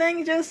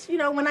anything, just,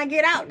 when I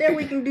get out there,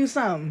 we can do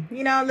something.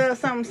 A little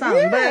something.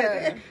 Yeah.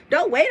 But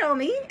don't wait on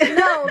me.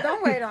 No,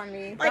 don't wait on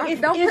me. Like,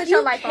 don't if put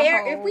your life care,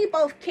 on hold. if we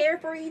both care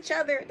for each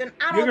other, then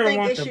I You're don't gonna think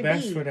want it the should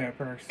best be. for that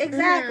person.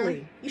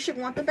 Exactly. You should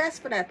want the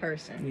best for that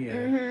person. Yeah.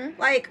 Mm-hmm.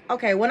 Like,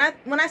 okay, when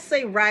I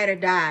say ride or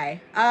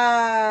die,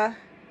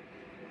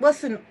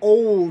 what's an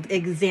old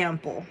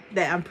example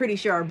that I'm pretty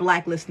sure our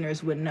black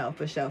listeners would know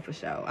for sure?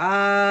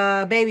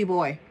 Baby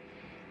Boy.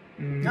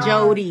 Mhm.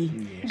 Jody.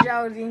 Yeah.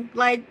 Jody.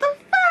 Like, the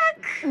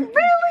fuck?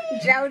 Really?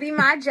 Jody,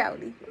 my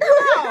Jody.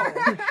 No.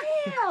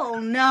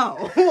 Hell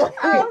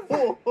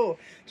no.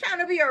 Trying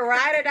to be a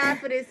ride or die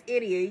for this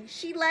idiot.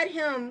 She let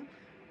him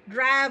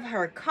drive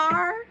her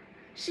car.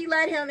 She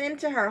let him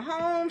into her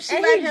home. She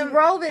And let he him...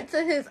 drove it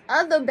to his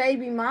other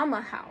baby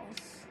mama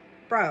house.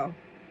 Bro.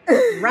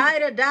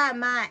 Ride or die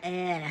my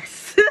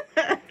ass.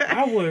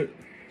 I would.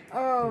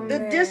 Oh, The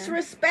man.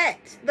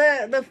 disrespect,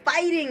 the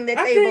fighting that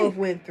I they think- both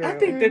went through. I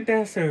think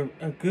that's a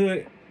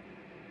good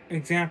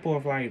example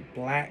of like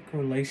black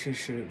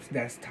relationships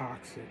that's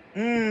toxic.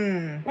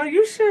 Like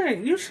you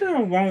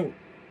shouldn't want,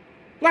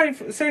 like,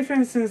 say for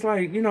instance,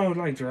 like,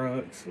 like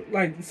drugs,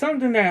 like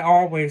something that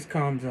always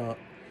comes up.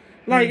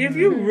 Like if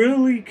you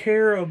really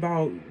care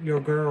about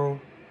your girl,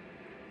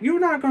 you're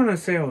not gonna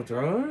sell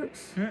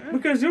drugs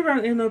because you're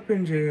gonna end up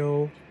in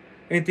jail,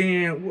 and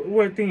then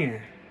what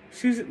then?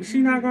 She's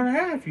not gonna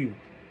have you.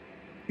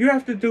 You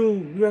have to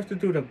do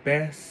the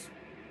best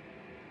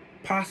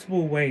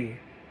possible way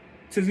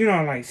to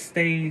like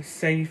stay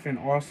safe and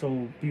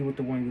also be with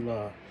the one you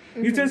love.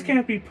 You just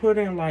can't be put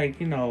in like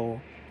what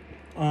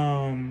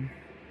am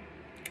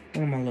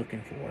I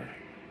looking for?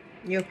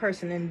 You're a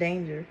person in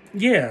danger.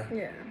 Yeah.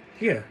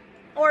 Yeah.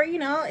 Or,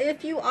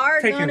 if you are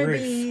Taking going to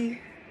risks. be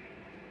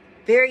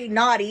very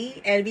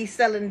naughty and be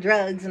selling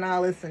drugs and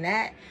all this and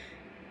that.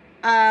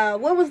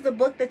 What was the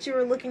book that you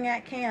were looking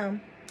at,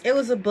 Cam? It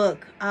was a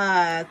book.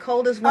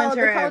 Coldest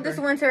Winter The Coldest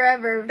Ever. Winter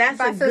Ever. That's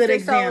by a good Sister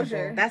example.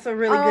 Soldier. That's a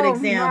really good Oh,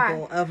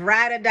 example of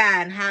ride or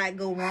die and how it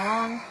go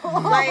wrong.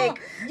 Like,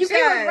 she was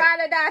ride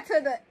or die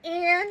to the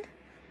end.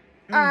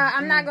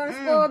 I'm not going to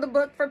spoil the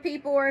book for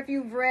people, or if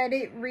you've read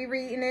it,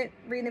 reading it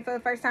for the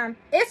first time.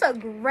 It's a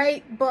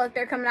great book.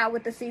 They're coming out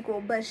with the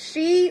sequel. But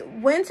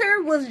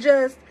Winter was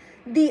just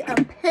the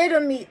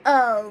epitome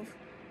of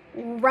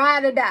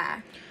ride or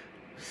die.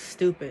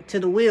 Stupid.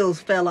 Till the wheels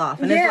fell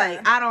off. And Yeah.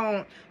 it's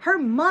like, her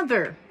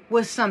mother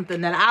was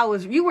something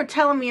that you were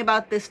telling me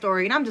about this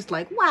story, and I'm just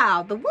like,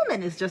 wow, the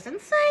woman is just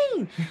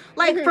insane.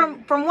 Like,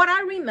 from what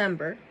I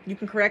remember, you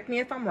can correct me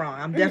if I'm wrong.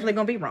 I'm definitely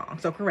going to be wrong,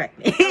 so correct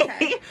me.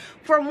 Okay.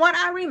 From what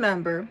I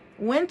remember,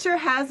 Winter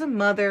has a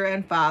mother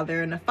and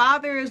father, and the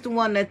father is the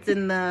one that's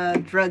in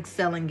the drug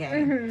selling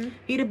game.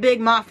 He the big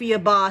mafia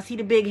boss. He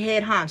the big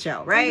head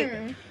honcho,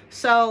 right?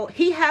 So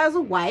he has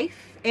a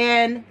wife.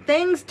 And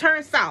things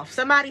turn south.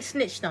 Somebody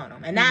snitched on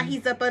him. And now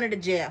he's up under the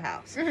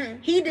jailhouse.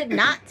 He did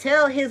not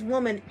tell his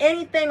woman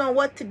anything on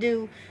what to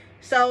do.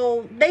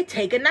 So they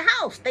taking the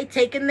house. They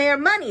taking their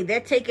money. They're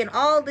taking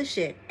all the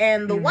shit.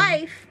 And the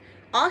wife,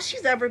 all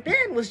she's ever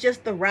been was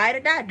just the ride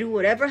or die. Do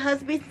whatever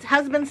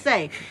husband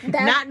say.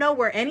 Not know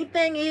where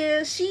anything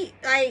is. She,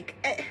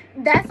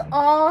 that's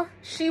all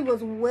she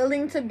was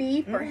willing to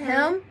be for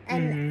him.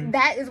 And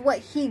that is what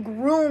he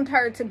groomed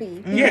her to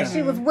be. Yeah.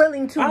 She was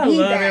willing to I be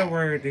love that. that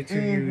word that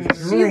you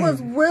use. She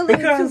was willing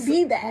to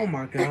be that. Oh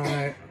my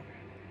God.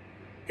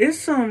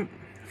 It's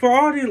for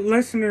all the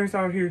listeners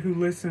out here who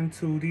listen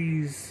to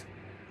these,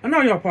 I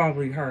know y'all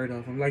probably heard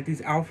of them, like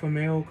these alpha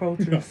male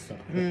coaches.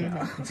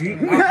 I'm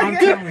telling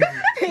you.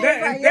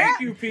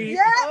 Thank you, Pete.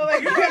 Yeah. Oh my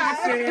You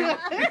God.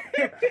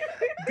 understand?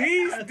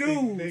 These They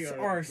dudes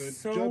are the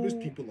so... dumbest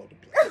people on the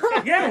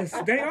planet. Yes,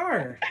 they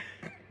are.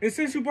 And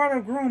since you brought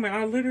up grooming,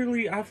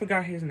 I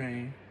forgot his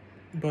name.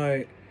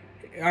 But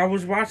I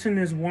was watching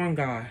this one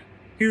guy.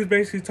 He was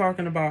basically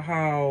talking about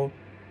how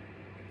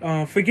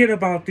forget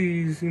about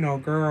these,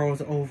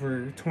 girls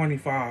over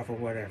 25 or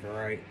whatever,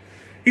 right?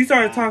 He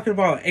started talking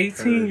about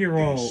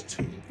 18-year-olds.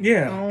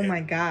 Yeah. Oh my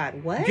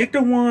God. What? Get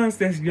the ones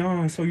that's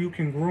young so you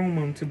can groom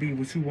them to be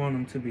what you want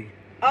them to be.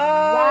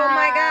 Oh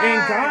my God.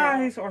 And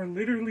guys are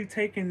literally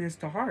taking this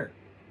to heart.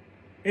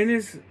 And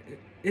it's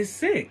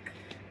sick.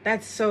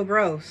 That's so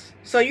gross.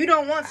 So you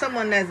don't want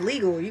someone that's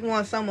legal. You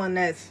want someone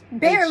that's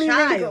Barely a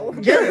child.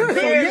 legal. Just So you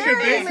barely should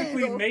Barely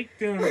basically legal. make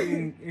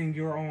them in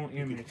your own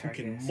image. You I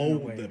can guess, in a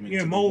mold way. them into Yeah,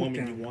 the mold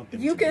woman them. you want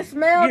them You to can be.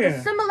 smell Yeah.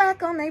 the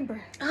Similac on their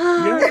breath.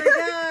 Oh Yeah. my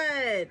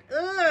God.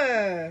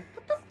 Ugh.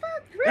 What the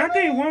fuck? Really? I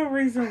think one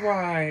reason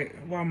why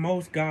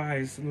most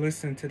guys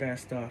listen to that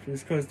stuff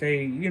is because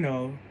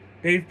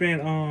they've been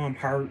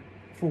hurt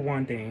for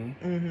one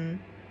thing.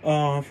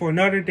 For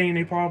another thing,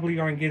 they probably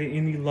aren't getting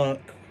any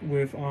luck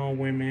with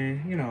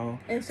women,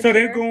 So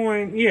they're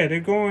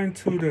going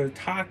to the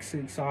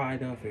toxic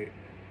side of it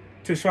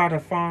to try to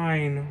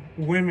find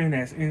women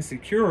that's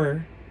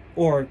insecure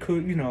or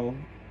could,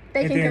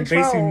 They can then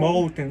control. basically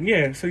mold them.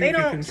 Yeah, so They you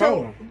can don't. control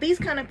So them. these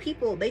kind of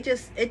people, it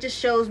just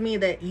shows me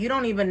that you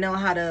don't even know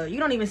how to. You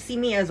don't even see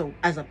me as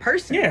a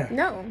person. Yeah.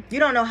 No. You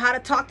don't know how to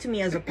talk to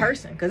me as a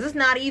person, because it's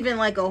not even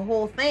like a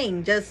whole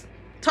thing. Just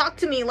talk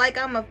to me like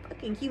I'm a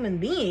fucking human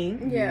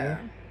being. Yeah.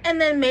 And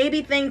then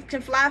maybe things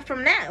can fly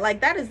from that.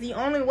 Like, that is the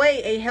only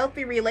way a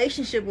healthy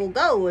relationship will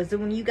go, is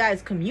when you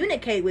guys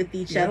communicate with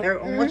each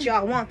other on what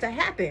y'all want to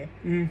happen.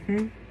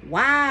 Mm-hmm.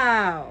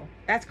 Wow.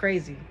 That's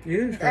crazy. It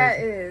is That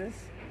crazy.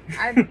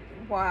 is.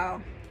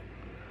 Wow.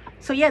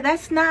 So yeah,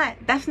 that's not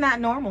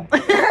normal.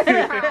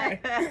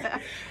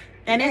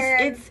 And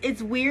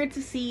it's weird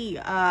to see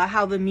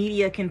how the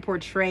media can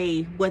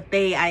portray what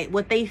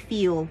they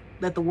feel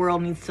that the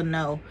world needs to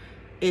know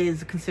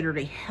is considered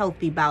a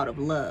healthy bout of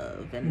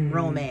love and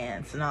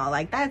romance and all.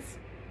 Like, that's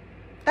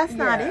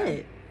not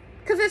it.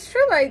 Because it's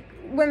true, like,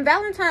 when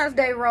Valentine's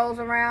Day rolls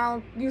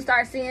around, you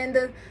start seeing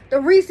the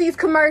Reese's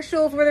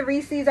commercials where the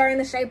Reese's are in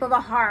the shape of a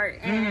heart.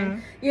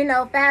 And, you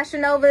know,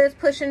 Fashion Nova is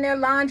pushing their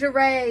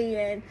lingerie.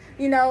 And,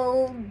 you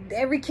know,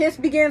 every kiss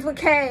begins with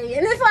K.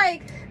 And it's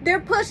like, they're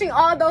pushing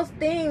all those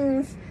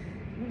things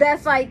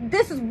that's like,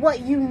 this is what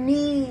you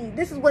need.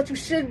 This is what you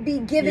should be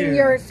giving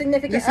your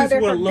significant other. This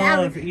is what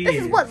love is. This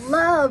is what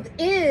love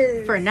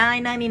is. For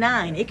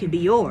 $9.99, it can be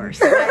yours.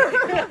 And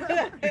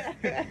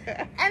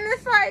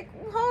it's like,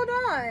 hold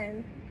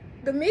on.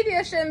 The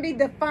media shouldn't be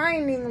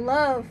defining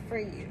love for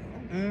you.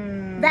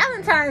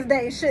 Valentine's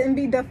Day shouldn't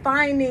be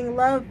defining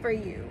love for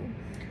you.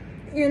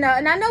 You know,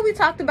 and I know we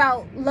talked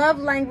about love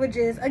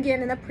languages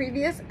again in a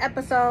previous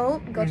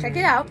episode. Go check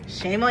it out.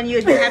 Shame on you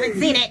if you haven't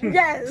seen it.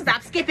 Yes.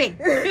 Stop skipping.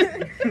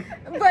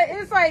 But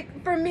it's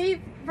like, for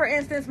me, for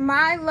instance,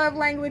 my love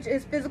language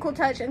is physical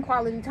touch and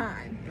quality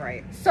time.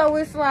 Right. So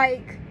it's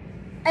like,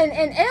 and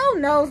Elle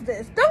knows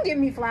this. Don't give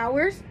me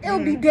flowers. It'll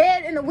be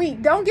dead in a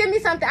week. Don't give me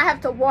something I have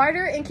to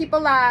water and keep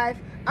alive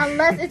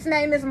unless its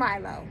name is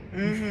Milo.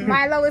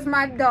 Milo is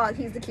my dog.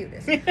 He's the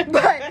cutest.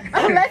 But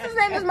unless his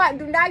name is Milo,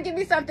 do not give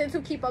me something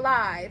to keep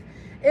alive.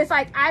 It's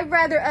like, I'd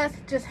rather us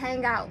just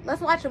hang out.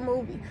 Let's watch a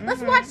movie.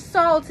 Let's watch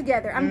Soul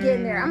together. I'm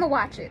getting there. I'm gonna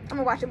watch it. But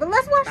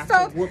let's watch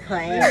Soul. Whoop her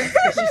ass.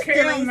 She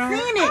still ain't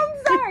seen it.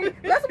 I'm sorry.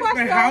 Let's watch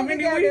Soul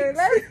together.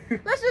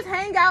 Let's just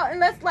hang out and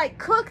let's, like,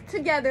 cook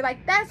together.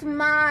 Like, that's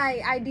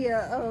my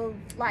idea of,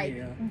 like,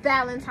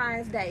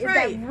 Valentine's Day. It's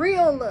that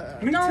real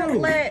love.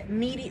 Don't let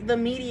the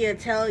media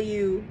tell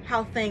you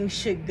how things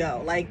should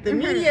go. Like, the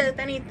media, if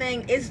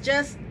anything, is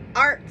just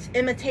art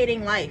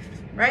imitating life,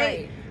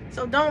 right?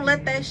 So don't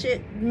let that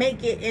shit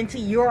make it into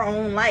your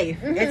own life.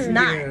 It's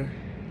not.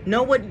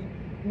 Know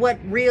what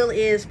real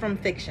is from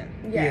fiction.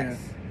 Yes.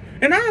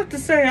 Yeah. And I have to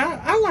say,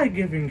 I like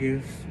giving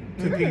gifts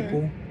to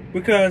people,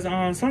 because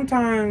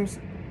sometimes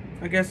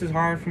I guess it's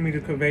hard for me to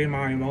convey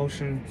my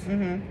emotions.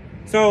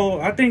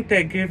 So I think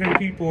that giving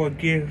people a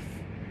gift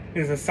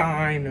is a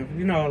sign of,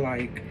 you know,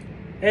 like,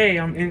 hey,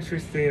 I'm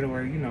interested,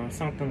 or, you know,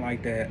 something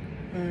like that.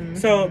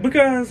 So,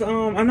 because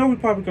I know we're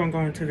probably going to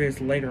go into this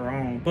later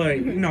on, but,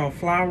 you know,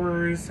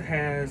 flowers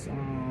has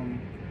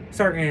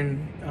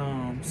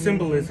certain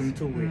symbolism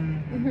to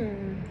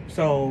it.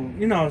 So,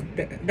 you know,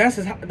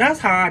 that's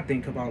how I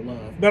think about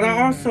love. But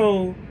I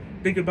also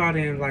think about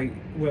it in, like,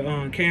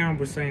 what Karen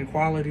was saying,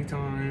 quality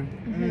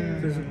time,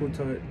 physical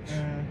touch,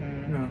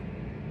 you know.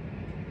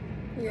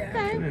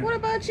 Okay, what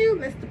about you,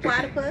 Mr.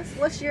 Platypus?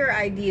 What's your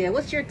idea?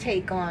 What's your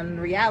take on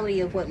reality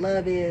of what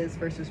love is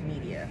versus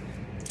media?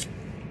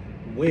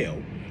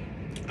 Well,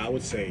 I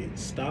would say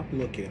stop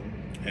looking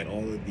at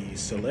all of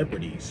these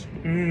celebrities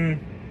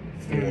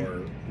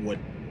for what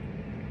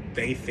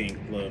they think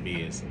love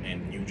is,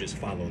 and you just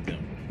follow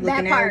them.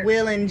 Looking at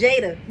Will and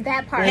Jada.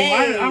 That part.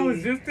 Hey. I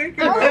was just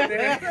thinking about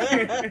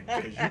that.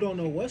 Because you don't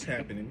know what's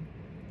happening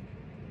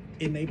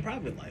in their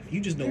private life. You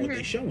just know what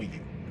they're showing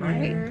you.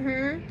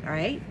 Right.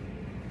 Right.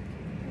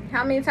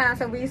 How many times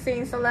have we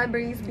seen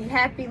celebrities be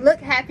happy, look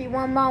happy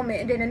one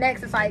moment, and then the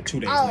next it's like,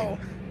 2 days later.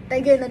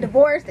 They getting a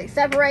divorce, they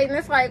separate, and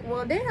it's like,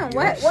 well, damn,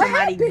 what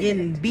Somebody happened?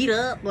 getting beat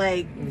up,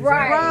 like,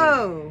 Right.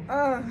 bro.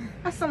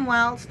 That's some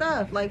wild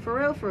stuff. Like, for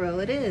real,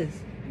 it is.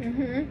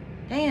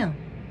 Damn.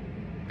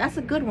 That's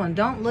a good one.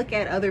 Don't look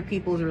at other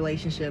people's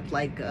relationships,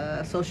 like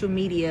social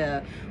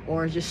media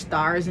or just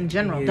stars in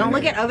general. Don't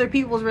look at other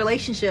people's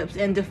relationships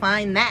and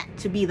define that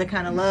to be the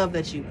kind of love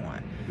that you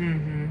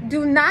want.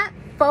 Do not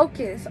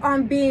focus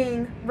on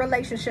being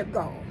relationship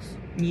goals.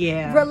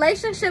 Yeah.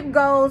 Relationship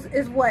goals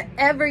is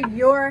whatever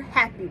you're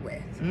happy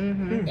with.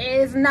 It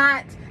is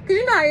not, because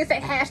you know how you say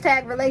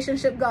hashtag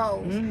relationship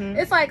goals.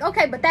 It's like,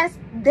 okay, but that's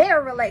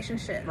their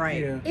relationship. Right.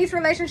 Yeah. Each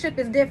relationship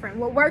is different.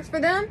 What works for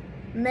them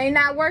may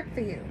not work for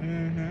you.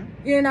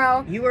 You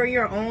know? You are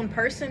your own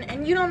person,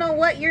 and you don't know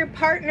what your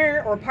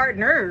partner or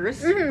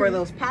partners, for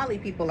those poly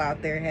people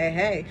out there,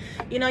 hey,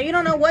 you know, you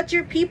don't know what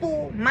your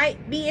people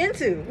might be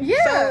into.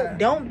 Yeah. So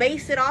don't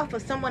base it off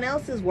of someone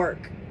else's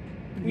work.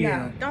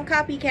 Yeah. Don't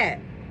copycat.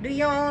 Do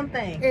your own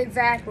thing.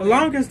 Exactly. As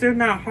long as they're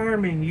not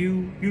harming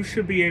you, you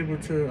should be able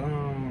to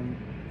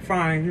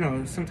find, you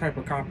know, some type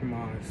of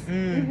compromise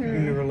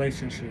in the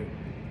relationship.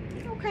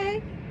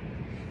 Okay.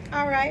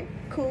 All right.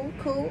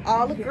 Cool.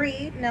 All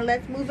agreed. Now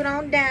let's move it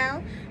on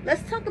down.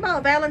 Let's talk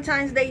about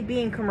Valentine's Day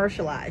being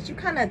commercialized. You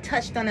kind of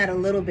touched on that a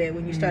little bit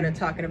when you started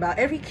talking about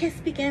every kiss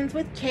begins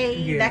with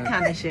K, that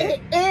kind of shit.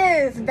 It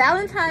is.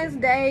 Valentine's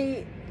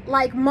Day,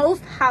 like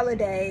most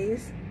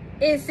holidays,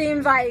 it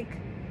seems like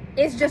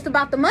it's just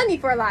about the money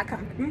for a lot of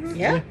companies.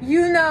 Yeah.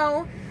 You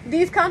know,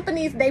 these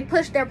companies, they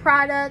push their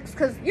products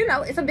because, you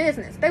know, it's a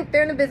business.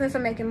 They're in the business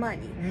of making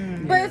money.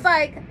 But it's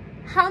like,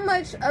 how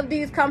much of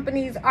these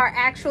companies are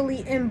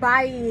actually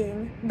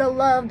embodying the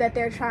love that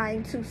they're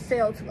trying to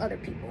sell to other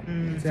people?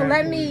 Exactly. So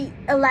let me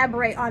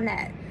elaborate on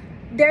that.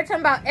 They're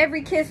talking about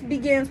every kiss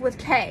begins with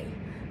K.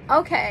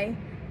 Okay,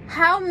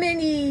 how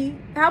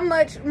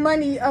much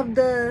money of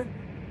the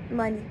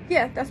money?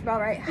 Yeah, that's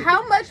about right.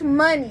 How much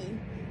money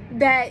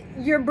that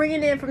you're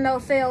bringing in from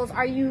those sales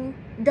are you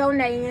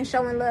donating and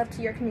showing love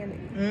to your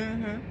community?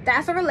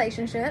 That's a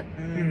relationship.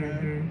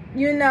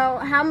 You know,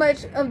 how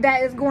much of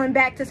that is going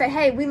back to say,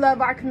 hey, we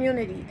love our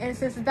community, and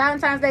since it's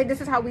Valentine's Day,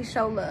 this is how we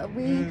show love.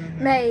 We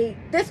made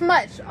this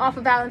much off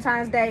of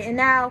Valentine's Day, and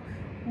now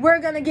we're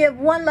gonna give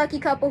one lucky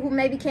couple who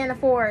maybe can't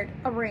afford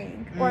a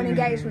ring or an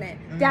engagement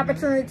the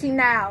opportunity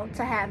now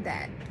to have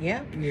that.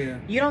 Yeah. Yeah.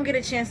 You don't get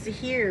a chance to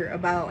hear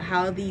about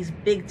how these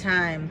big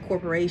time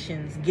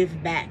corporations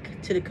give back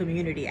to the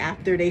community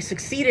after they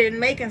succeeded in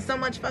making so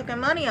much fucking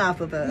money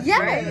off of us. Yes.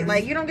 Right?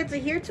 Like, you don't get to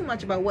hear too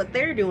much about what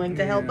they're doing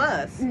to help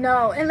us.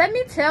 No, and let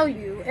me tell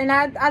you, and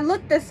I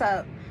looked this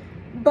up,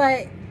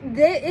 but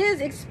it is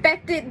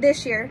expected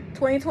this year,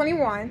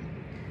 2021,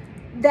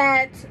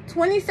 that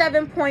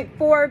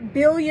 $27.4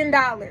 billion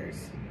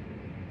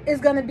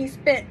is going to be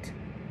spent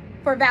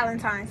for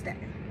Valentine's Day.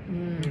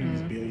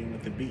 It's billion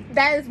with a B.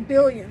 That is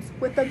billions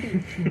with a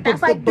B.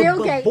 That's like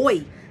Bill Gates.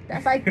 Boy.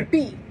 That's like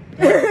B.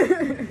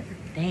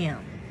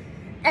 Damn.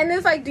 And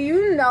it's like, do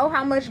you know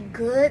how much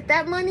good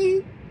that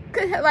money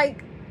could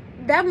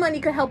that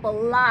money could help a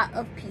lot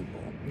of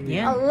people.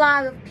 Yeah. A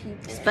lot of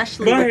people.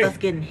 Especially with us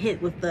getting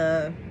hit with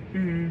the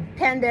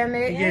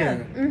pandemic.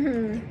 Yeah.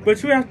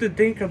 But you have to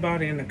think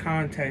about it in the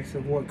context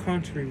of what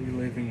country we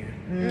live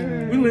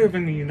in. We live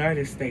in the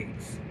United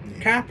States.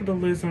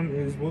 Capitalism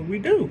is what we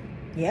do.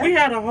 Yeah. We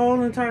had a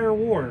whole entire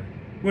war.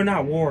 Well,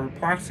 not war,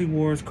 proxy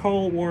wars,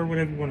 Cold War,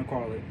 whatever you want to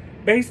call it,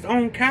 based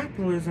on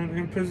capitalism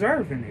and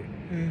preserving it.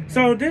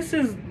 So this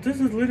is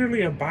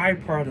literally a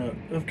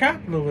byproduct of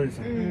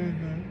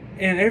capitalism.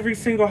 And every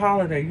single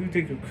holiday, you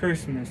think of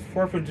Christmas,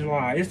 4th of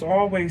July, it's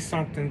always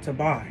something to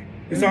buy.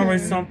 It's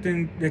always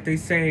something that they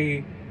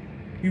say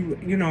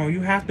you know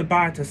you have to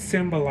buy to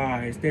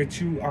symbolize that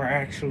you are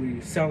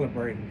actually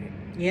celebrating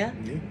it. Yeah.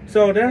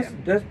 So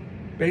that's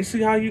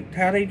basically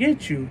how they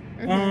get you.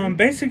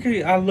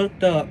 Basically, I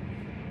looked up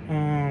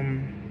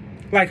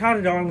like, how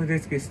did all of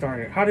this get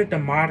started? How did the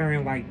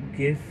modern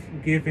gift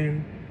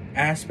giving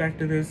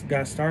aspect of this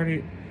got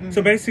started?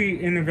 So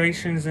basically,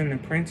 innovations in the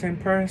printing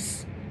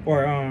press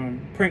or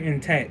printing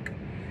tech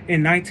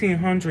in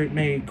 1900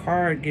 made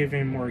card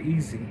giving more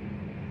easy.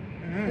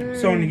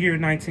 So in the year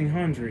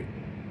 1900.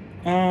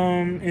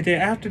 And then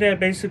after that,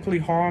 basically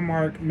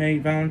Hallmark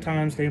made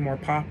Valentine's Day more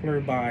popular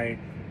by,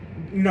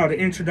 you know, the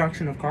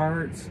introduction of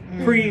cards,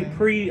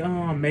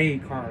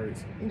 pre-made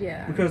cards.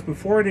 Yeah. Because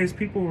before this,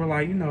 people were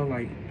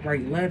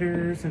write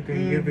letters and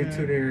then give it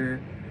to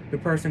the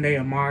person they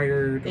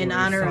admired in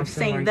honor of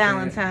Saint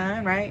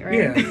Valentine, right?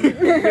 Yeah.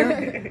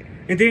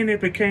 And then it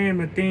became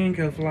a thing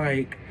of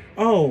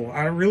oh,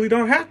 I really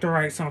don't have to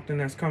write something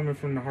that's coming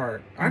from the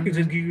heart. I could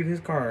just give you this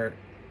card.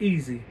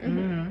 Easy.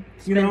 Spend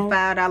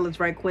 $5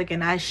 right quick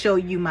and I show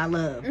you my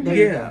love. There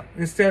you go.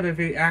 Instead of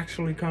it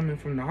actually coming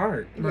from the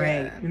heart.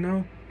 Right. You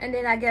know? And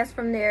then I guess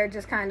from there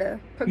just kind of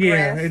progressed.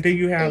 Yeah, and then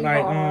you have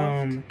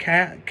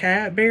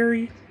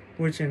Cadbury,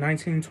 which in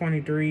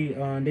 1923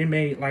 they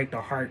made the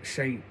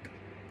heart-shaped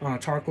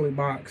chocolate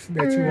box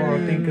that you all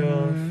think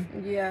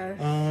of. Yes.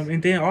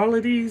 And then all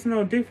of these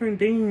different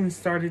things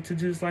started to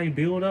just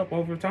build up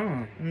over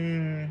time.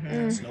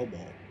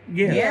 Snowball.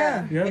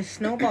 Yeah. It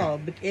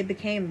snowballed.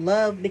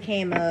 Love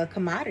became a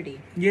commodity.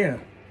 Yeah.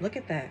 Look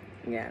at that.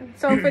 Yeah.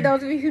 So for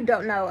those of you who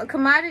don't know, a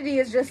commodity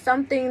is just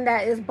something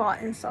that is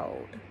bought and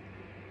sold.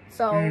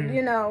 So,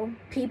 you know,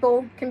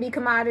 people can be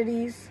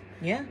commodities.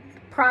 Yeah.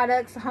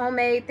 Products,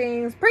 homemade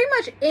things, pretty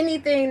much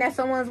anything that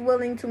someone's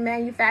willing to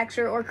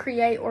manufacture or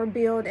create or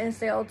build and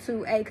sell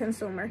to a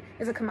consumer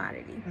is a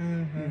commodity.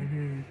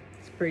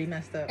 It's pretty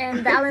messed up.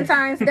 And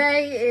Valentine's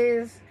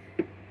Day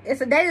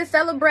it's a day to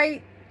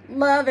celebrate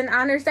love and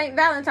honor Saint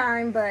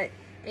Valentine, but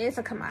it's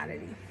a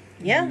commodity.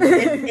 Yeah,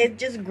 it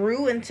just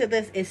grew into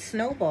this. It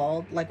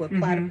snowballed, like what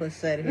Platypus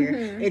said here.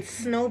 It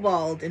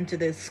snowballed into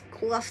this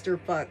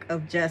clusterfuck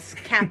of just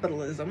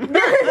capitalism,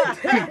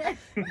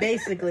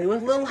 basically,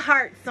 with little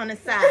hearts on the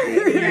side.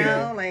 You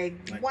know,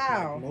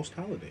 wow. Like most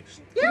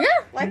holidays. Yeah,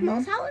 like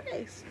most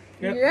holidays.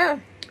 Yep. Yeah.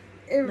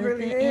 It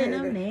really Living in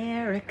is.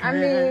 America. I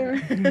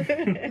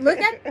mean, look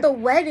at the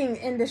wedding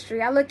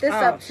industry. I looked this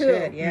up too.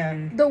 Shit,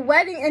 yeah. The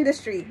wedding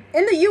industry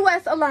in the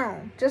U.S.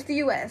 alone, just the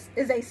U.S.,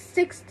 is a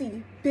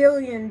 $60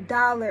 billion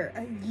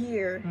a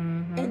year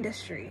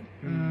industry.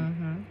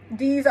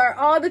 These are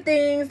all the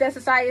things that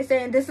society is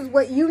saying, this is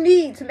what you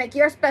need to make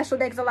your special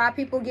day, because a lot of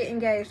people get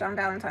engaged on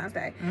Valentine's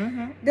Day.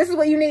 This is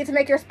what you need to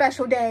make your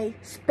special day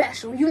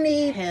special. You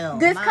need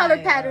this color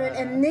pattern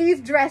and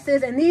these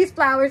dresses and these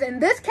flowers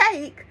and this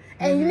cake,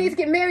 and you need to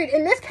get married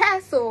in this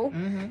castle.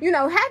 You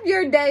know, have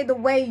your day the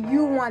way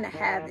you want to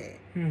have it.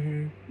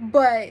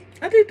 But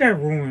I think that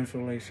ruins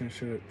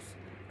relationships.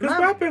 Because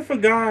what for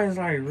guys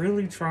like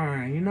really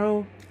trying, you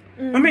know?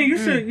 I mean,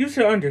 you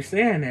should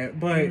understand that,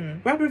 but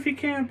what if he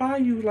can't buy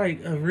you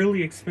like a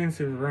really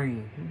expensive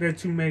ring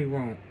that you may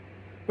want?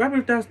 What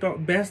if that's the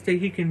best thing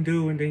he can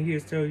do, and then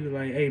he'll tell you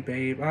like, "Hey,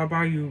 babe, I'll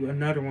buy you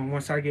another one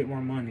once I get more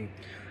money."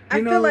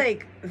 I feel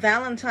like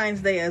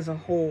Valentine's Day as a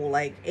whole,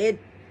 like, it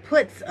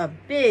puts a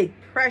big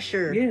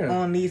pressure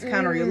on these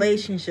kind of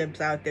relationships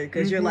out there,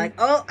 because you're like,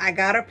 oh, I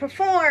gotta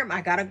perform,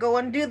 I gotta go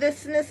and do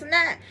this and this and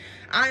that.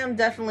 I am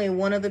definitely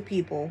one of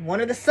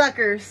the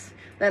suckers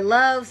that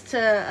loves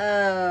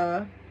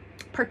to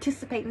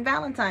participate in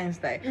Valentine's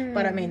Day.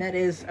 But I mean, that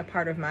is a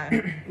part of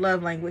my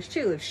love language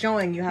too, of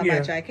showing you how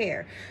much I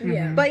care.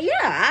 But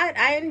yeah,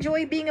 I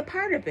enjoy being a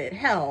part of it.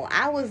 Hell,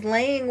 I was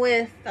laying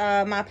with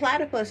my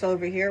platypus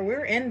over here.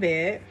 We're in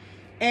bed,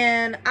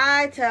 and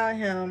I tell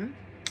him,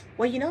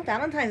 well, you know,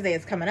 Valentine's Day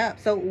is coming up,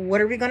 so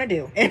what are we gonna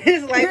do? And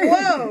it's like,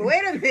 whoa,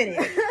 wait a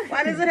minute,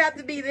 why does it have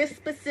to be this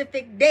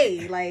specific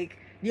day? Like,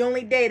 the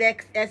only day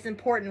that's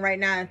important right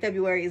now in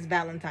February is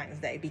Valentine's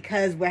Day,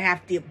 because we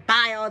have to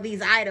buy all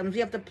these items.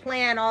 We have to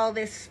plan all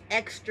this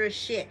extra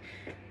shit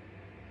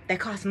that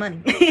costs money.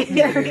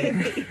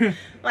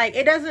 Like,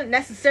 it doesn't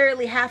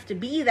necessarily have to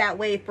be that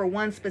way for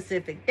one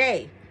specific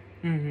day.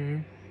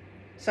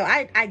 So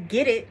I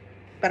get it,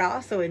 but I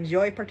also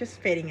enjoy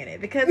participating in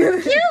it because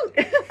it's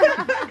cute.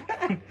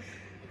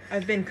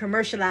 I've been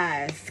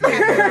commercialized,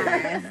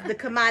 capitalized. The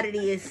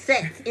commodity is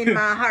set in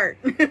my heart.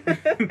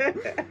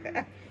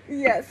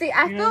 Yeah, see,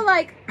 I feel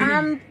like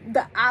I'm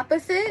the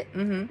opposite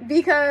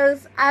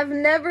because I've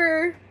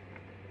never,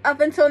 up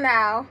until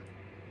now,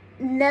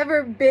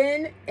 never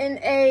been in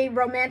a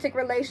romantic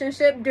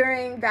relationship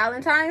during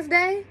Valentine's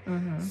Day.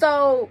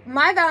 So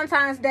my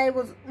Valentine's Day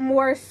was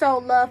more so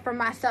love for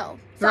myself.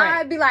 So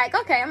I'd be like,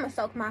 okay, I'm gonna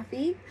soak my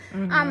feet.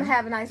 I'm gonna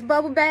have a nice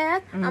bubble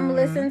bath. I'm gonna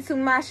listen to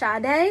my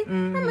Sade.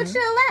 I'm gonna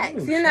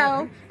chillax. You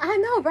know, I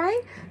know,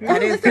 right? I'm gonna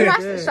listen to my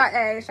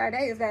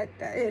Sade is that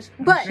ish.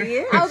 But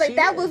I was like,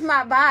 that was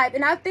my vibe,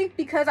 and I think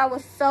because I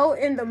was so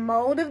in the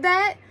mode of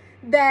that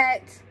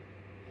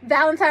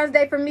Valentine's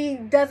Day for me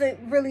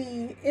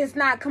is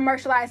not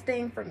commercialized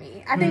thing for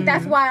me. I think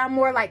that's why I'm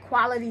more like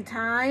quality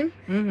time,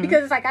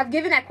 because it's like I've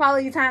given that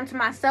quality time to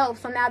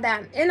myself. So now that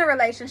I'm in a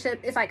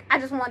relationship, it's like I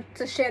just want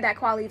to share that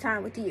quality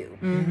time with you.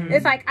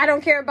 It's like I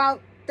don't care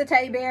about the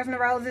teddy bears and the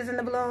roses and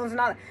the balloons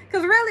and all that,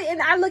 because really,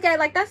 and I look at it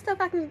like that's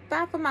stuff I can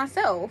buy for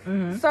myself.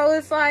 So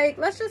it's like,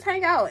 let's just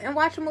hang out and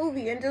watch a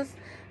movie and just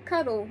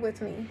cuddle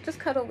with me. Just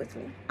cuddle with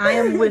me. I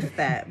am with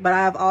that, but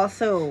I've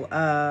also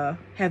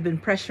have been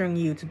pressuring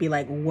you to be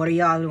like, what are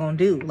y'all gonna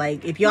do?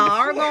 Like, if y'all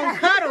are gonna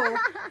cuddle,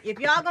 if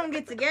y'all gonna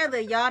get together,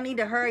 y'all need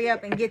to hurry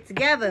up and get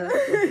together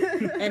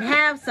and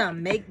have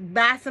some.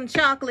 Buy some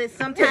chocolate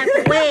some type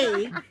of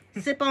way,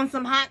 sip on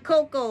some hot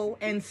cocoa,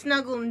 and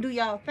snuggle and do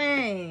y'all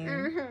thing.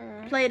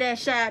 Play that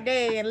Sade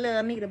and little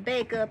Anita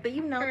Baker up, and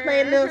you know,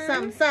 play a little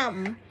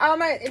something. Oh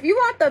my! If you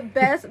want the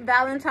best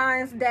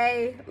Valentine's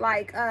Day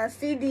like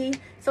CD,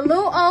 it's a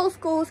little old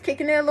school. It's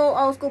kicking in a little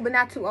old school, but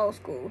not too old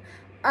school.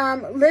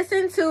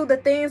 Listen to the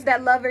Things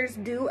That Lovers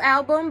Do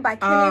album by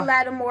Kenny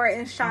Lattimore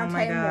and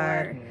Shantae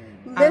Moore.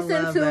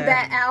 Listen to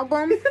that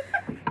album.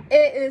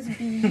 It is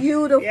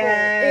beautiful.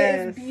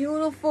 It is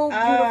beautiful,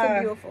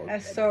 beautiful.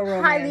 That's so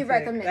romantic. Highly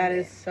recommend. That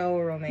is so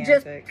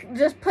romantic.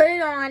 Just put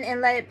it on and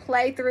let it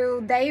play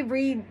through. They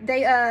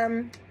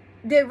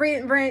did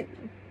renditions.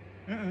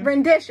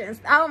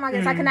 Oh my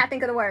goodness, I cannot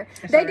think of the word.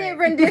 They did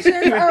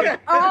renditions of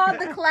all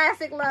the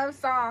classic love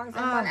songs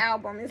in one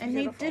album. It's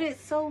beautiful. They did it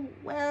so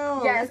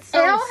well. Yes, so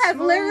Elle has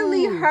smooth.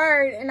 literally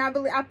heard, and I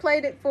believe I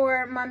played it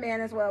for my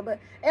man as well. But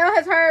Elle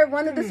has heard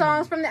one of the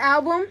songs from the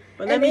album,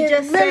 but let me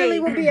just literally say,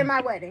 will be at my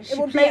wedding. It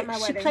will be at my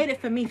wedding. She played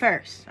it for me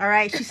first. All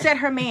right, she said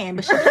her man,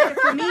 but she played it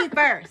for me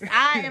first.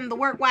 I am the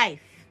work wife.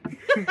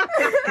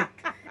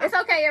 It's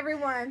okay,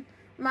 everyone.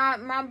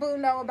 My boo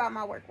know about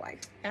my work wife.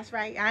 That's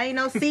right. I ain't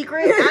no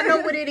secret. I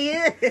know what it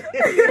is.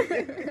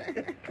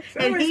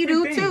 And he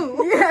do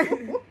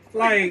too.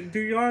 Like, do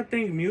y'all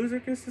think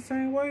music is the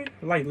same way?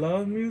 Like,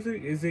 love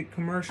music? Is it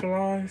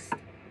commercialized?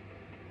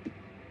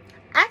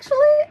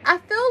 Actually, I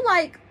feel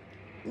like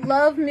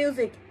love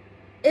music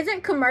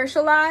isn't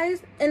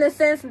commercialized in the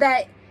sense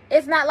that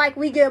it's not like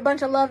we get a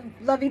bunch of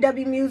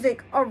lovey-dovey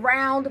music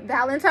around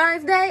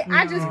Valentine's Day.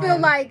 I just feel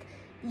like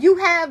you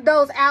have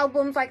those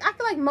albums. Like, I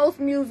feel like most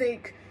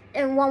music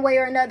in one way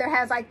or another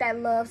has like that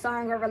love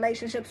song or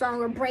relationship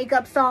song or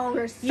breakup song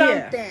or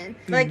something.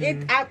 Like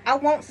I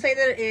won't say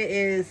that it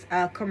is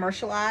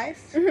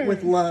commercialized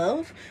with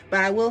love, but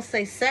I will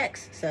say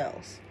sex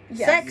sells.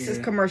 Sex is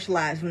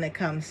commercialized when it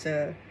comes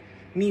to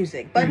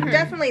music, but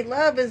definitely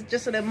love is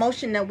just an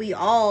emotion that we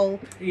all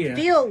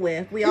deal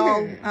with. We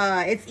all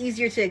it's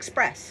easier to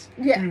express.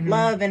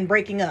 Love and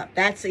breaking up,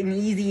 that's an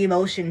easy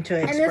emotion to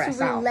express, and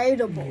it's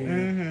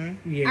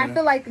relatable. I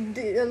feel like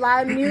a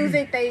lot of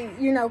music they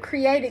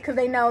create it because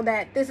they know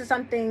that this is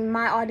something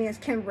my audience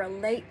can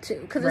relate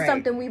to, because it's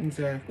something we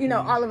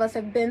all of us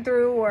have been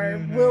through or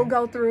will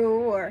go through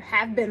or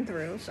have been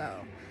through. So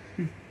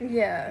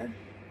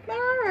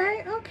all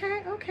right,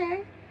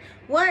 okay.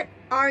 What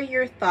are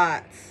your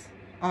thoughts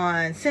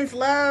on, since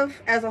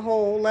love as a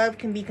whole, love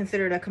can be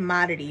considered a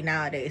commodity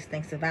nowadays,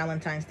 thanks to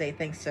Valentine's Day,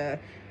 thanks to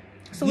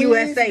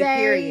USA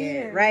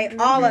period, right?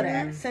 All of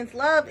that. Since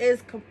love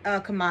is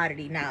a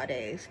commodity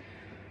nowadays,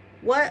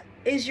 what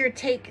is your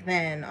take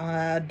then?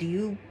 Do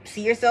you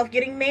see yourself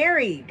getting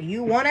married? Do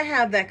you want to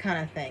have that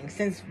kind of thing?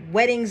 Since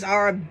weddings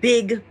are a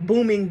big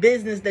booming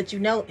business that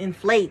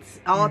inflates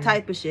all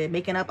type of shit,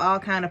 making up all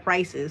kind of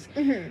prices,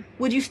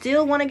 would you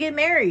still want to get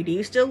married? Do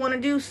you still want to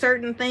do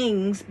certain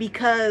things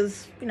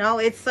because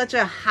it's such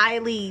a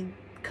highly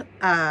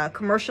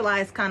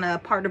commercialized kind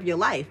of part of your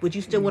life? Would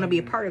you still want to be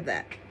a part of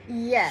that?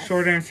 Yes.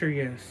 Short answer,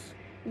 yes.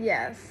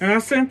 Yes. And I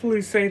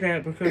simply say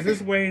that because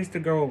there's ways to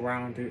go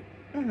around it.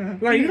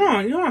 Like you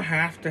don't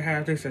have to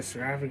have this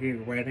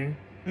extravagant wedding.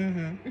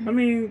 I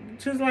mean,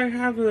 just like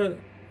have a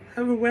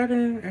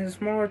wedding at a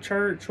small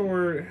church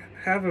or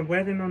have a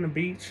wedding on the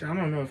beach. I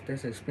don't know if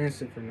that's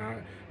expensive or not,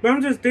 but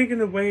I'm just thinking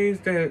of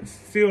ways that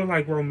still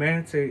like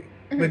romantic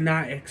but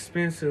not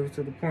expensive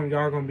to the point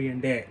y'all gonna be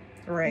in debt.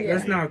 Right.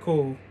 That's not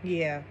cool.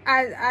 Yeah.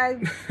 I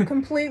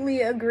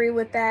completely agree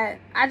with that.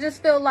 I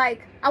just feel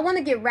like I want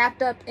to get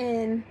wrapped up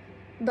in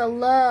the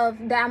love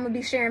that I'm gonna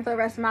be sharing for the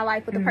rest of my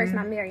life with the person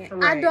I'm marrying.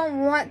 Right. I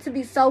don't want to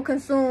be so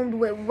consumed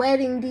with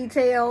wedding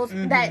details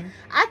that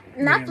I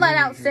flat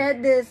out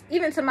said this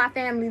even to my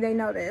family. They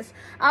know this.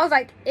 I was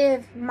like,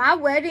 if my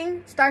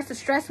wedding starts to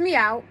stress me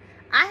out,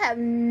 I have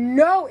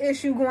no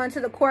issue going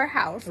to the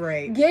courthouse,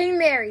 getting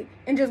married,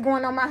 and just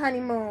going on my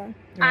honeymoon.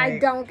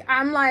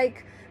 I'm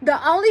like,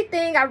 the only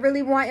thing I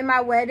really want in my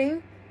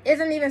wedding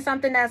isn't even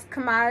something that's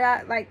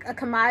like a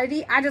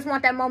commodity. I just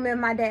want that moment of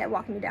my dad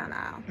walking me down the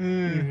aisle.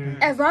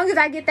 As long as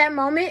I get that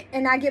moment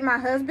and I get my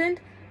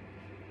husband,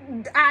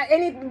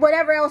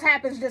 whatever else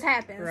happens just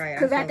happens.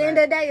 Because at the end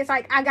of the day, it's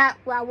like I got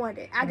what I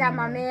wanted. I got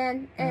my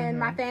man, and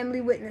my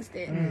family witnessed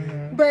it.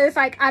 But it's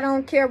like I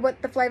don't care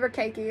what the flavor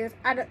cake is.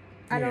 I don't.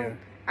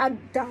 I'm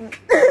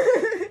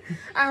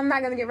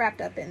not gonna get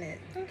wrapped up in it.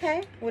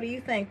 Okay. What do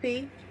you think,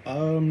 P?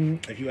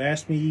 If you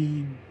asked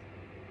me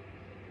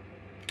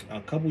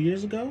a couple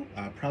years ago,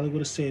 I probably would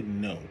have said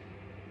no.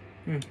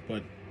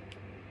 But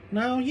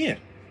now, I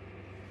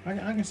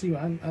can see.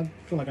 I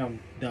feel like I'm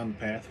down the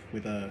path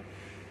with my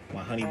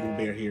honey boo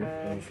bear here.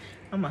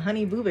 I'm a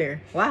honey boo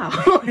bear. Wow.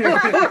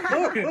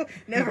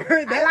 Never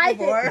heard that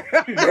before.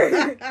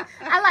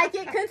 I like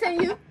it.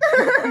 Continue.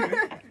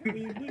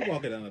 we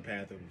walk it down the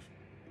path of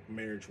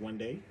marriage one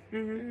day,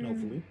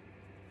 hopefully.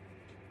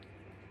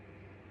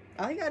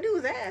 All you gotta do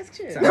is ask.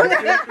 Shit.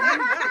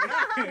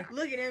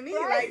 Looking at me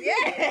like,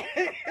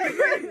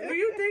 When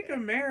you think of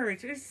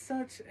marriage, it's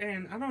such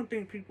an... I don't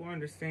think people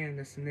understand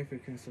the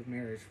significance of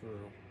marriage for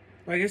real.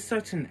 Like, it's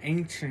such an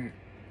ancient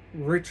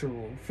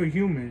ritual for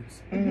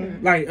humans.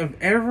 Like, of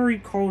every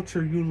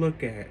culture you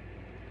look at,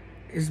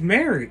 is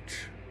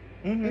marriage.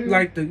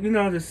 Like,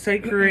 the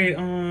sacred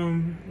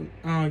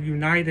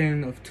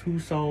uniting of two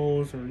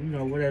souls, or,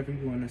 whatever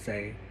you want to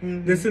say.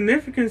 The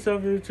significance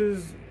of it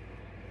is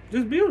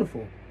just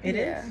beautiful. It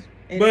is.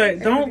 But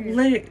don't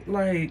let,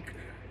 like,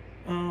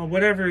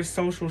 whatever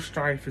social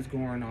strife is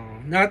going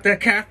on. Not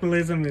that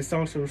capitalism is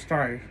social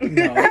strife, but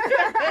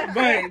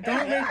don't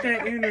let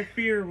that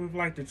interfere with,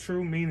 like, the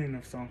true meaning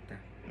of something.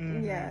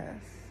 Yes.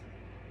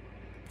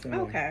 So,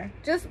 okay.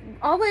 Just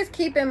always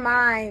keep in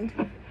mind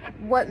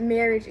what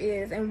marriage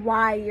is and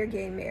why you're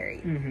getting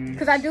married.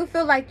 Because I do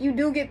feel like you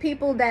do get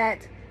people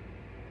that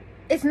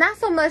it's not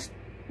so much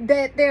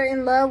that they're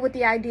in love with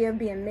the idea of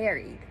being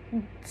married.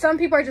 Some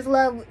people are just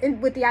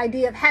with the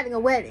idea of having a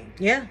wedding.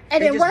 Yeah.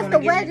 And then once the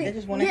wedding,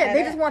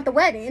 they just want the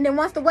wedding. And then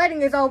once the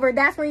wedding is over,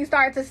 that's when you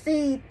start to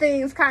see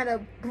things kind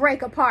of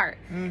break apart.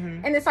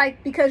 And it's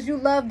like, because you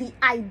love the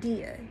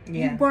idea.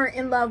 You weren't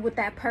in love with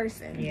that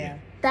person. Yeah.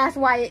 That's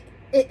why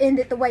it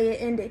ended the way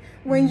it ended.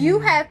 When you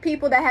have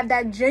people that have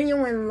that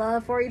genuine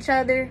love for each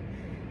other,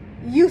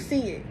 you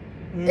see it.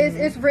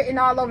 It's written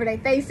all over their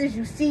faces.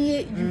 You see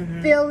it.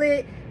 You feel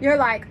it. You're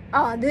like,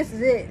 oh, this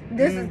is it.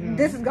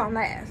 This is gonna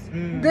last.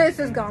 This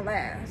is gonna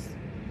last.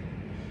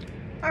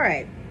 All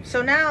right.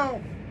 So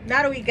now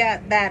that we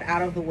got that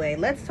out of the way,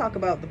 let's talk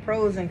about the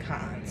pros and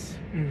cons.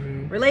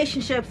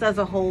 Relationships as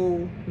a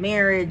whole,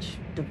 marriage,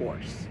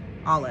 divorce,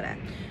 all of that.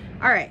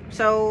 All right.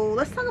 So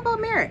let's talk about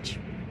marriage.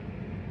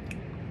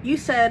 You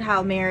said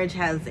how marriage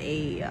has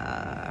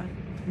a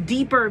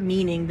deeper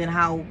meaning than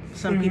how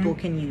some people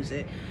can use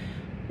it.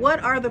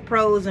 What are the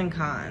pros and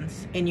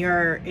cons in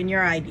your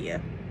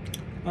idea?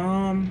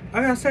 I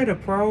gotta say the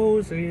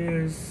pros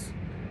is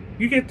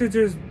you get to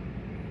just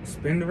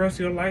spend the rest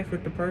of your life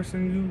with the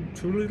person you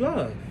truly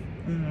love.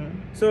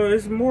 So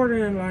it's more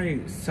than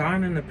like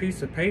signing a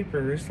piece of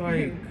paper. It's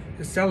like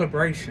a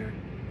celebration.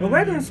 A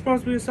wedding is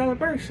supposed to be a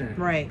celebration,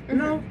 Right. you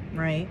know?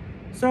 Right.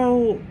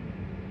 So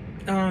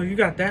you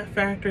got that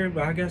factor,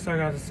 but I guess I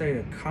gotta say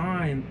a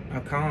con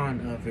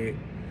of it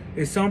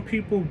is some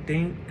people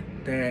think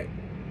that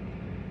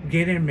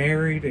getting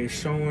married is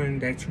showing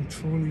that you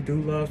truly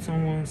do love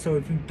someone. So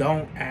if you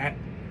don't act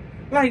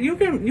like you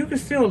can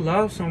still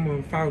love someone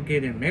without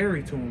getting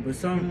married to them, but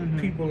some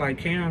people, like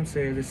Cam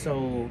said, is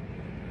so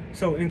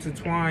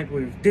intertwined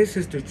with this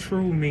is the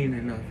true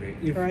meaning of it.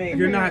 If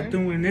you're not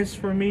doing this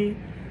for me,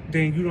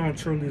 then you don't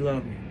truly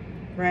love me.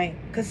 Right.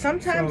 Because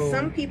sometimes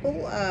some people,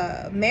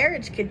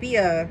 marriage could be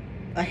a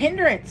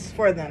hindrance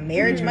for them.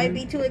 Marriage might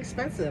be too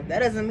expensive. That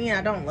doesn't mean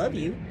I don't love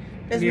you.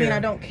 Doesn't mean I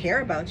don't care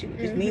about you.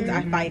 It just means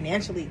I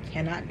financially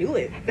cannot do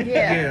it.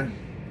 Yeah.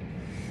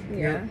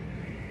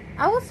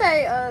 I would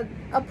say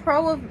a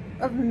pro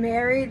of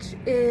marriage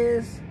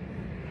is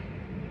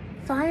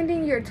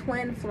finding your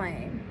twin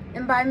flame.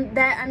 And by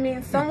that, I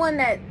mean someone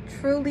that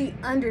truly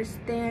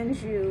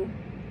understands you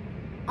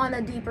on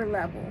a deeper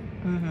level.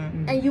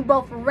 And you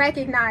both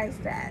recognize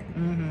that.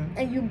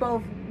 And you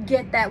both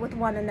get that with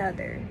one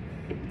another.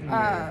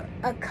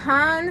 A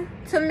con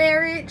to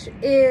marriage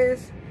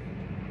is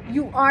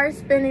you are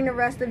spending the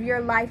rest of your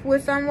life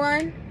with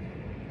someone.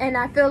 And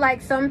I feel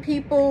like some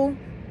people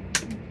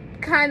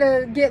kind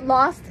of get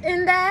lost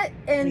in that.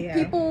 And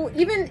people,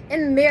 even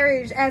in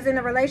marriage, as in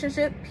a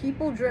relationship,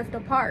 people drift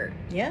apart.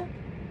 Yeah.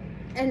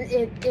 And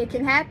it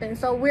can happen.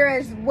 So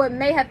whereas what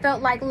may have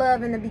felt like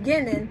love in the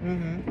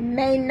beginning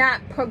may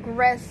not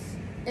progress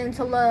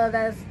into love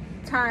as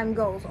time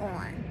goes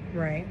on.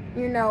 Right.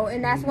 You know,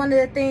 and that's one of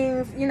the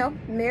things, you know,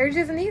 marriage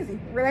isn't easy.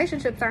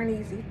 Relationships aren't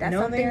easy. That's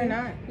No, something they're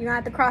not. You don't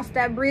have to cross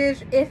that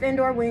bridge if and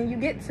or when you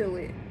get to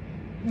it.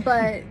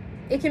 But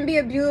it can be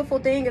a beautiful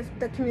thing if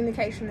the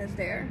communication is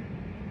there.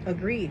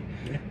 Agreed.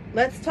 Yeah.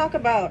 Let's talk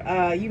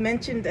about, you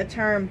mentioned the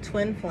term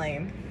twin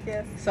flame.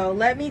 Yes. So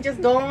let me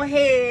just go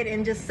ahead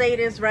and just say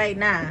this right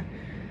now.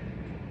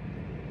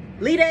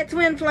 Leave that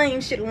twin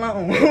flame shit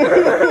alone.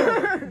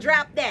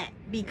 Drop that.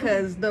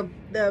 Because the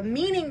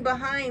meaning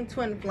behind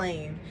twin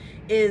flame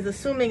is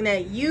assuming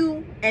that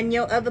you and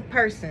your other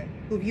person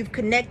who you've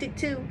connected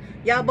to,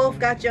 y'all both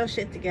got your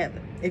shit together.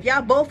 If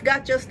y'all both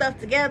got your stuff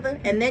together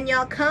and then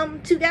y'all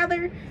come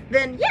together,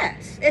 then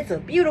yes, it's a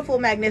beautiful,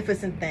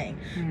 magnificent thing.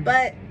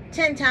 But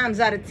 10 times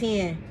out of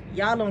 10,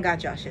 y'all don't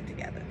got y'all shit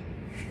together.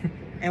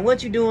 And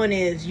what you're doing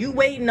is you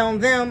waiting on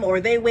them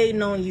or they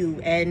waiting on you.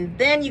 And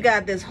then you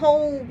got this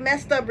whole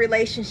messed up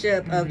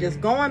relationship of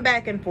just going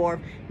back and forth.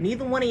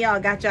 Neither one of y'all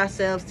got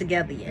yourselves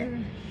together yet.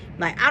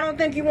 Like, I don't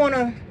think you want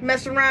to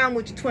mess around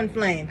with your twin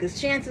flame. Because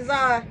chances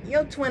are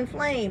your twin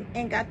flame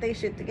ain't got their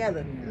shit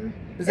together.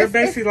 Is that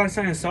basically like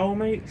saying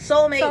soulmate?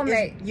 Soulmate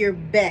is your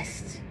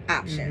best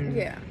option.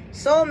 Yeah.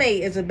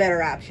 Soulmate is a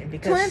better option.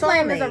 Because twin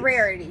flame is a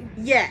rarity.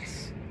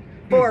 Yes.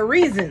 For a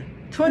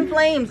reason. Twin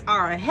flames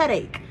are a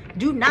headache.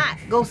 Do not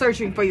go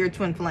searching for your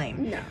twin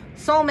flame. No.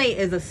 Soulmate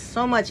is a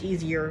so much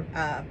easier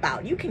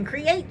bout. You can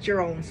create your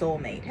own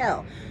soulmate.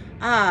 Hell,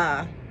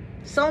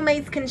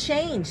 soulmates can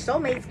change.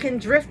 Soulmates can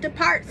drift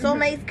apart.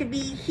 Soulmates could be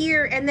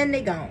here and then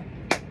they gone.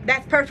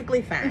 That's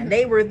perfectly fine.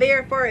 They were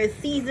there for a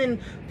season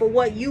for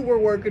what you were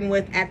working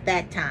with at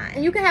that time.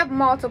 And you can have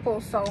multiple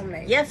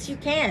soulmates. Yes, you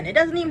can. It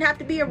doesn't even have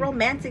to be a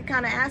romantic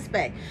kind of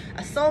aspect.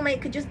 A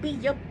soulmate could just be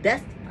your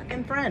best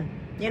fucking friend.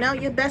 You know,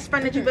 your best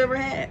friend that you've ever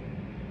had.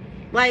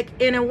 Like,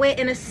 in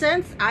a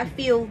sense, I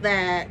feel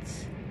that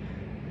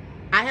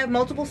I have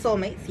multiple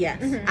soulmates,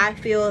 yes. I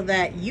feel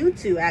that you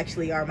two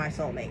actually are my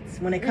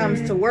soulmates when it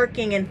comes to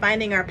working and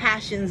finding our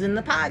passions in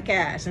the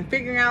podcast and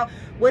figuring out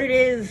what it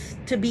is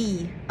to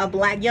be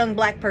a young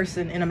black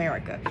person in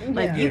America.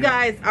 Like, you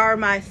guys are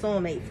my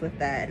soulmates with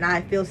that. And I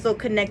feel so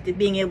connected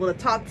being able to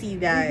talk to you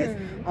guys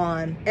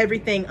on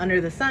everything under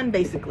the sun,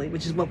 basically,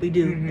 which is what we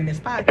do in this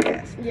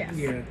podcast. Yes.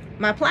 Yeah.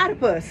 My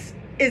platypus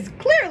is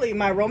clearly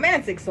my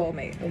romantic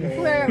soulmate.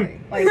 Clearly.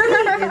 Like, he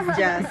is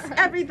just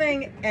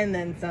everything and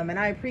then some. And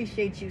I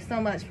appreciate you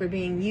so much for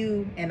being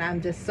you. And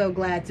I'm just so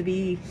glad to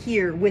be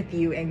here with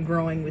you and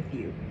growing with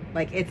you.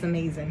 Like, it's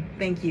amazing.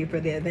 Thank you for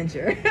the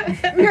adventure.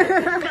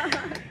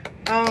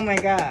 Oh my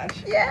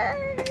gosh.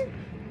 Yay.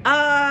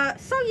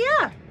 So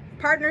yeah,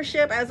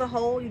 partnership as a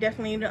whole, you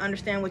definitely need to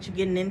understand what you're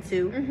getting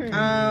into.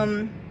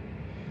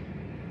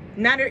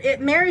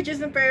 Marriage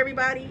isn't for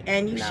everybody,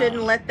 and you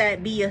shouldn't let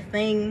that be a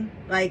thing.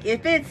 Like,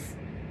 if it's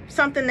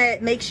something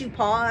that makes you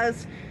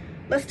pause,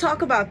 let's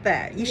talk about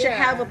that. You should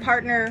have a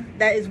partner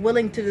that is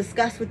willing to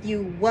discuss with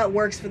you what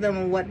works for them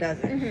and what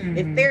doesn't.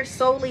 If they're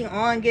solely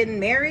on getting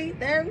married,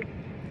 then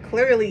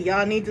clearly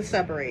y'all need to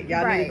separate.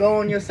 Y'all need to go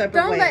on your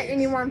separate ways. Don't let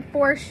anyone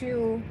force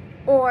you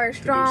or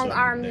strong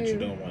arm that you. you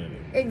don't want to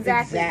do.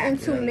 Exactly.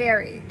 Into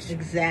marriage.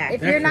 Exactly.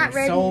 If you're not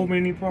ready, so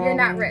many problems. you're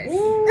not ready.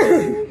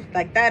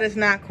 Like, that is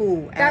not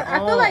cool at all. I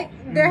feel like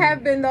there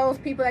have been those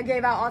people that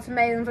gave out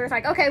ultimatums where it's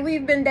like, okay,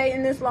 we've been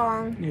dating this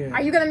long. Yeah.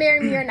 Are you going to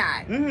marry me or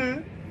not?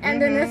 Mm-hmm. And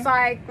then it's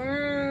like,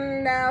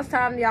 now it's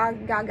time y'all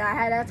gotta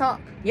have that talk.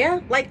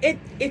 Yeah, like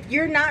if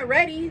you're not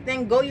ready,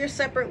 then go your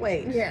separate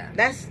ways. Yeah.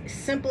 That's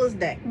simple as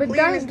that. But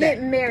Clear don't as get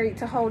day. married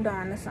to hold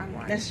on to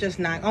someone. That's just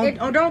not.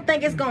 Don't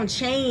think it's gonna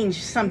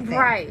change something.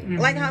 Right. Mm-hmm.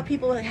 Like how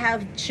people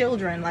have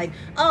children. Like,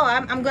 oh,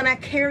 I'm gonna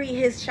carry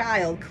his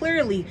child.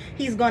 Clearly,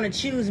 he's gonna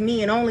choose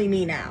me and only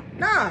me now.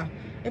 Nah.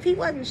 If he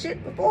wasn't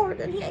shit before,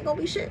 then he ain't gonna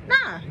be shit.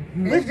 Nah.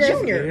 With just-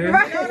 Junior. Yeah.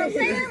 Right. You know what I'm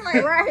saying?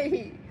 Like,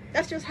 Right.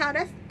 that's just how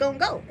that's gonna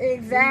go.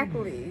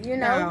 Exactly. You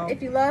know, No.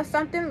 if you love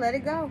something, let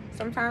it go.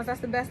 Sometimes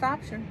that's the best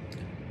option.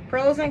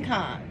 Pros and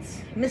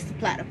cons. Mr.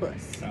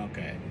 Platypus.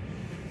 Okay.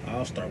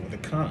 I'll start with the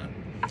con.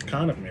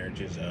 Con of marriage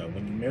is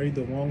when you marry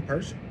the wrong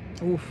person.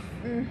 Oof.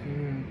 You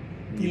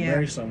Yeah.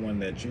 marry someone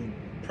that you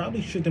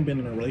probably shouldn't have been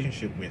in a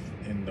relationship with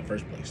in the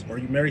first place. Or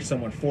you marry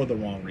someone for the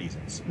wrong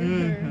reasons.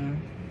 Mm-hmm.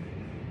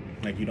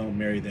 Like, you don't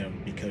marry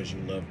them because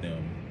you love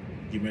them.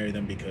 You marry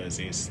them because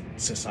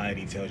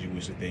society tells you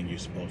it's the thing you're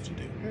supposed to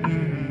do.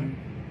 Mm-hmm.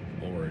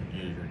 Or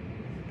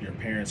your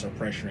parents are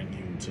pressuring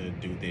you to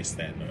do this,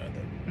 that, and the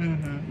other.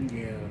 Mm-hmm.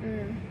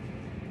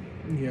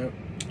 Yeah. Yep.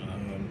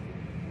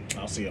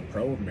 I'll say a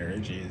pro of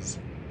marriage is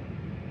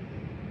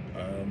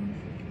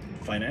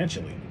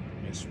financially.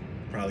 It's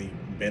probably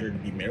better to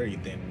be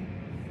married than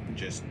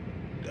just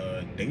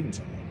dating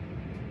someone.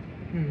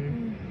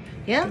 Mm-hmm.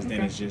 Yeah. Because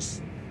then it's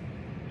just,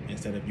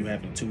 instead of you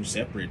having two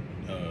separate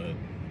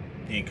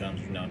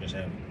incomes, you now just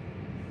have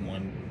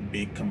one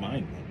big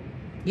combined one.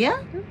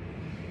 Yeah.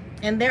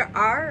 And there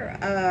are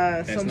some not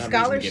a reason to get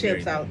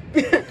scholarships married, out.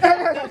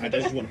 I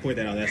just want to point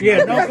that out. That's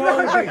Yeah, not don't go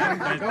there.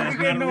 that's Don't not be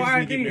getting a no reason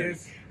to get married.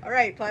 ideas. All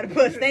right,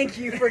 Platypus, thank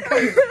you for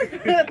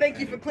thank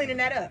you for cleaning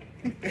that up.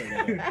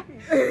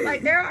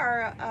 Like, there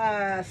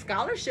are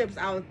scholarships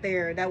out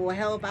there that will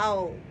help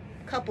out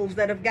couples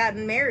that have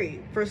gotten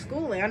married for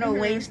schooling. I know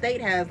Wayne State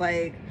has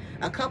like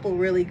a couple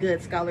really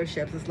good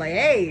scholarships. It's like,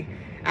 hey,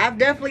 I've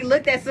definitely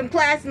looked at some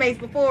classmates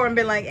before and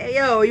been like, hey,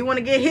 yo, you want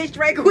to get hitched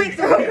right quick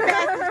so we can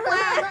pass this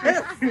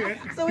class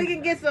so we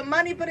can get some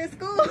money for this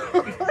school.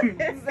 Listen.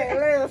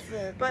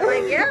 But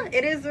like, yeah,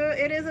 it is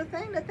a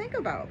thing to think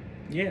about.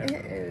 Yeah. It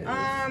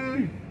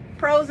is.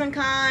 Pros and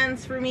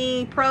cons for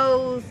me.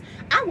 Pros,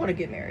 I want to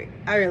get married.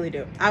 I really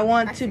do. I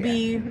want to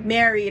be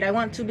married. I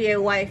want to be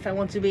a wife. I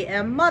want to be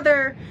a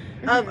mother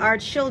of our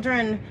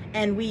children,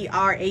 and we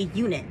are a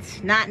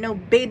unit. Not no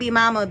baby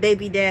mama,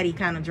 baby daddy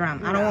kind of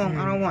drama. I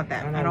don't want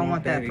that. I don't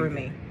want that for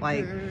me.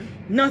 Like,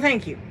 no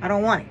thank you. I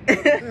don't want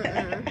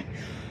it.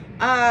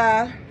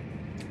 I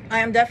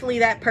am definitely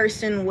that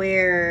person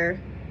where,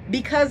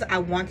 because I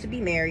want to be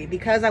married,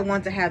 because I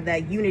want to have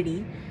that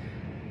unity,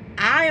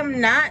 I am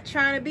not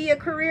trying to be a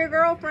career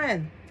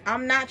girlfriend.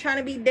 I'm not trying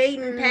to be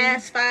dating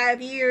past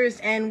 5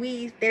 years and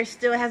there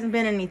still hasn't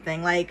been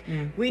anything. Like,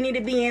 we need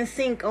to be in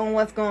sync on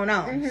what's going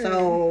on.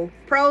 So,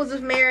 pros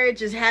of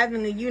marriage is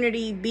having the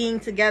unity,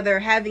 being together,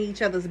 having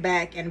each other's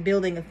back, and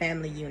building a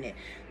family unit.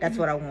 That's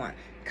what I want.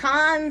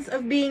 Cons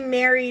of being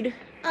married,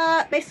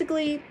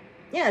 basically,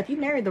 yeah, if you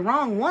married the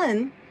wrong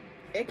one,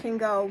 it can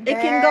go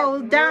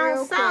down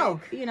real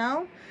south, quick. you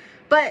know?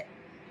 But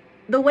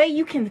the way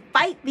you can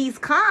fight these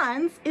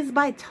cons is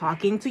by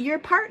talking to your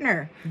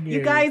partner. Yeah.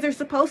 You guys are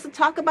supposed to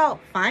talk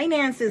about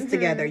finances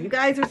together. You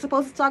guys are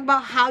supposed to talk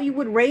about how you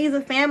would raise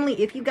a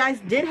family if you guys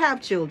did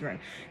have children.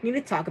 You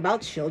need to talk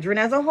about children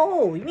as a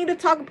whole. You need to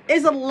talk.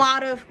 There's a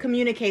lot of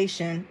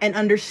communication and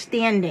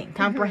understanding,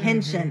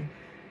 comprehension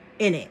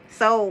in it.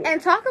 So,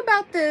 And talk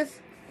about this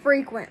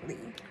frequently.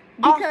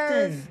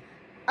 Because often.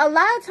 a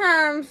lot of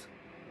times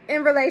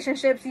in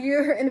relationships,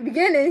 you're in the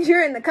beginning,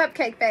 you're in the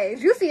cupcake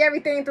phase. You see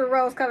everything through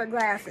rose-colored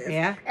glasses.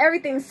 Yeah.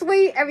 Everything's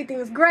sweet,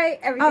 everything's great,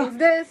 everything's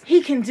this.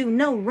 He can do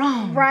no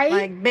wrong. Right?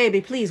 Like, baby,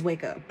 please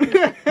wake up.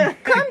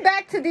 Come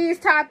back to these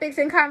topics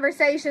and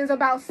conversations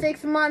about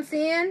 6 months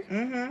in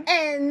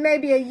and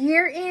maybe a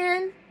year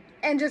in,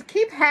 and just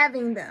keep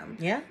having them.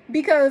 Yeah.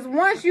 Because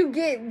once you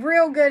get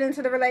real good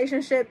into the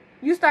relationship,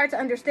 you start to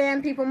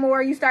understand people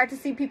more. You start to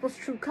see people's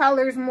true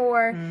colors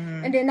more.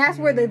 And then that's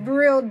where the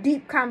real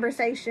deep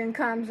conversation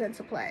comes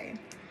into play.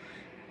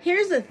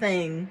 Here's the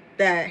thing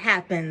that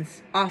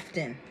happens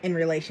often in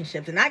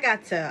relationships, and I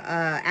got to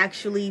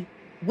actually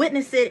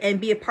witness it and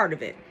be a part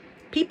of it.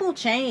 People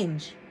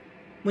change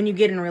when you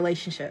get in a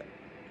relationship.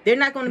 They're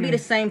not going to be the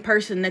same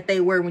person that they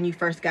were when you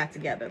first got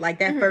together, like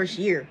that first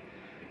year.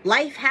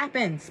 Life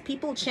happens.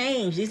 People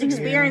change. These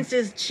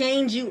experiences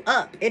change you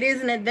up. It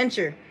is an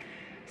adventure.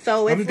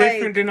 So it's I'm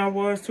different than I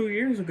was 2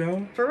 years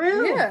ago. For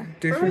real? Yeah.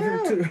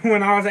 Different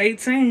when I was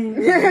 18.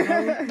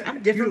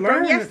 I'm different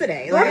from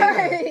yesterday.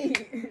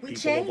 Right. We People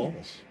change. evolve.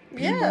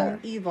 Yeah.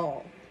 People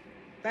evolve.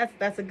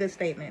 That's a good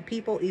statement.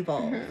 People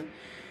evolve.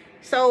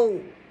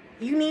 So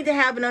you need to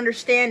have an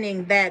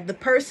understanding that the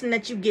person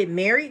that you get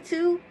married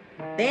to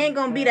they ain't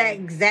gonna be that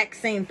exact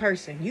same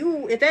person.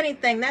 You, if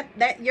anything,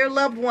 that your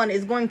loved one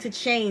is going to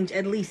change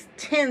at least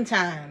 10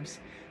 times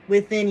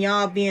within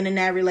y'all being in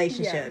that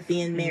relationship,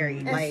 being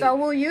married. And so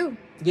will you.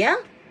 Yeah.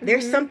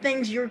 There's some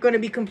things you're going to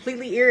be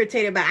completely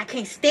irritated by. I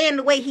can't stand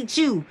the way he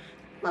chew.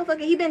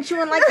 Motherfucker, he been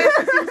chewing like that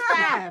since he was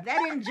 5. That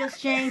didn't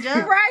just change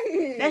up.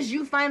 Right. That's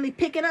you finally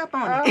picking up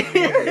on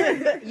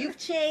it. You've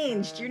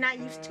changed. You're not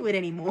used to it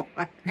anymore.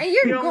 And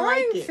you're you don't going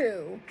like it.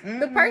 to.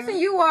 The person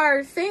you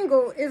are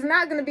single is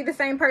not going to be the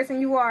same person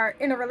you are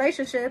in a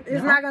relationship.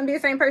 It's not going to be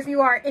the same person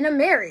you are in a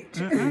marriage.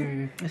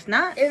 It's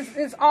not.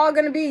 It's all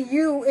going to be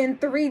you in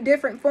 3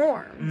 different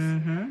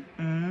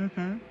forms.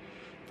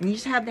 You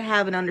just have to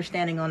have an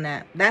understanding on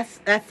that.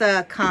 That's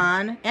a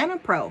con and a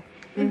pro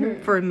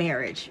for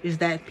marriage, is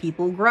that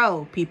people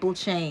grow, people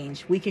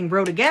change. We can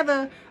grow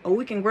together or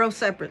we can grow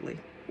separately.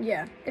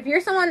 Yeah. If you're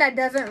someone that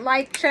doesn't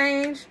like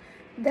change,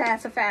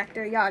 that's a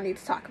factor. Y'all need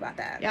to talk about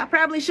that. Y'all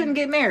probably shouldn't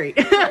get married.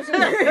 Because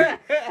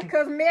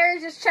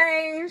marriage is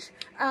change.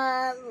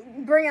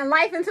 Bringing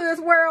life into this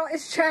world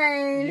is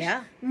change.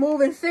 Yeah.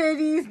 Moving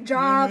cities,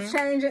 jobs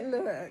changing.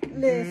 Look,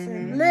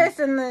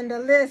 listen, Linda,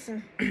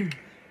 listen.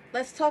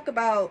 Let's talk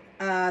about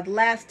the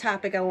last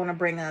topic I want to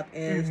bring up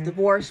is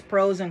divorce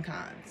pros and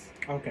cons.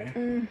 Okay.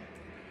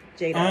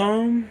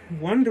 Jada.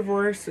 One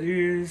divorce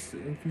is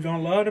if you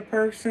don't love the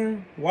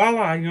person,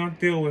 voila, you don't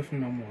deal with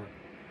them no more.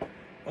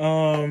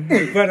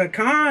 But a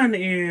con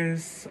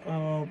is,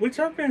 which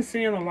I've been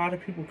seeing a lot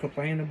of people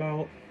complain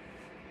about,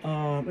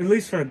 at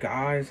least for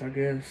guys, I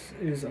guess,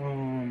 is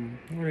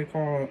what do they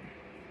call it?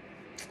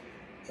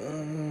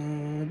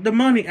 The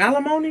money,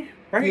 alimony,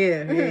 right?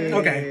 Yeah.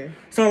 Okay.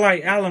 So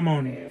like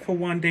alimony, for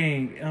one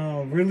thing,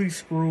 really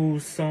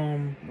screws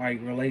some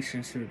like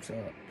relationships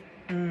up.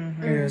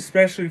 And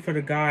especially for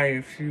the guy,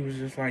 if she was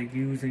just like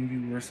using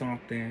you or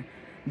something,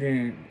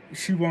 then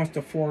she wants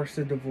to force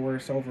a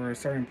divorce over a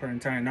certain point in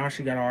time. Now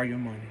she got all your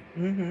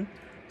money.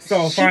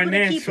 So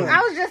financially, I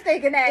was just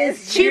thinking that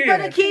it's cheaper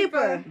to keep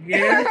her.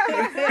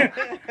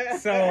 Yeah.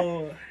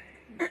 So,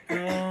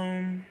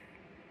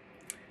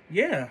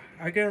 yeah,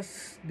 I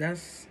guess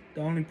that's the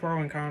only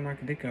pro and con I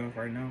can think of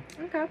right now.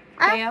 Okay.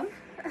 Damn.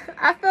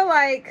 I feel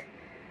like,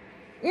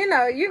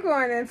 you're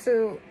going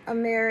into a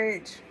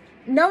marriage.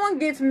 No one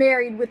gets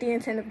married with the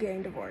intent of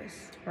getting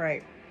divorced.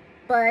 Right.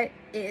 But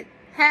it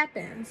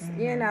happens.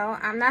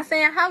 I'm not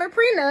saying holler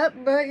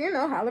prenup, but,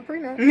 holler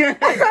prenup.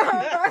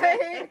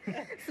 But,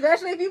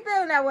 especially if you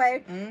feeling that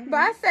way. But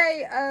I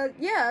say, a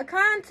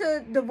con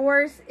to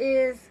divorce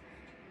is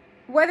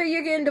whether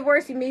you're getting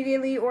divorced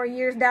immediately or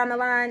years down the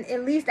line,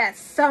 at least at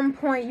some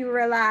point you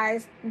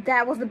realize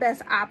that was the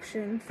best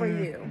option for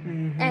you.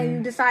 And you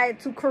decide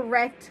to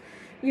correct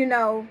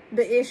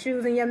the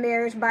issues in your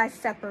marriage by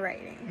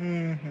separating.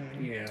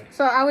 Yeah.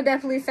 So I would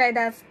definitely say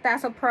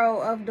that's a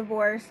pro of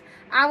divorce.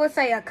 I would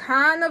say a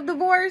con of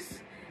divorce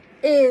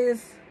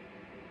is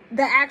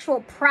the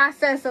actual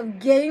process of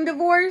getting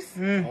divorced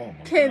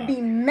can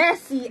be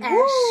messy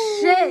as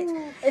shit.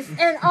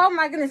 And oh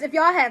my goodness, if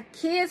y'all have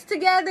kids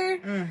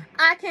together,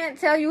 I can't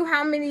tell you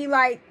how many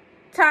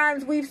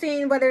times we've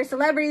seen, whether it's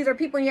celebrities or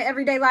people in your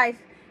everyday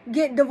life,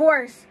 get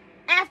divorced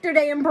after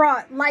they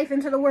brought life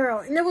into the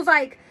world. And it was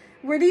like,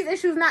 were these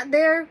issues not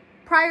there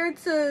prior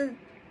to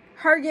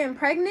her getting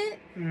pregnant?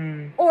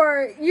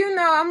 Or,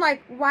 I'm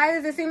like, why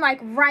does it seem like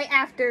right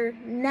after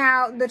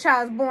now the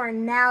child's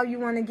born, now you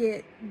want to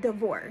get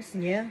divorced?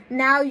 Yeah.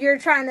 Now you're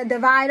trying to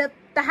divide up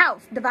the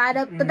house, divide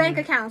up the bank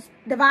accounts,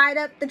 divide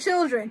up the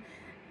children.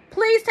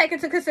 Please take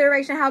into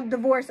consideration how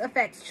divorce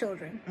affects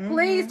children.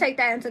 Please take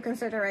that into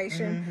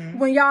consideration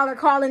when y'all are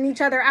calling each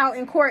other out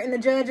in court and the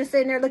judge is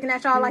sitting there looking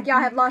at y'all like y'all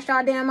have lost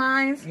y'all damn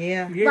minds.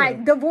 Yeah.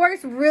 Like,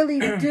 divorce really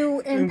do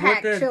impact and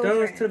what that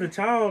children. does to the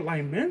child,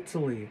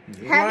 mentally.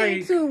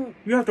 Having to...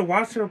 You have to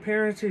watch your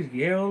parents just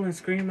yell and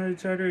scream at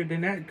each other,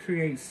 then that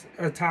creates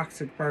a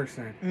toxic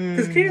person.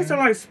 Because kids are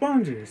like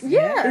sponges.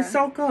 Yeah. They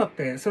soak up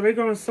that. So they're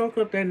going to soak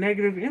up that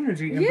negative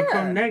energy and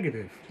become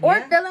negative.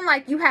 Or feeling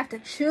like you have to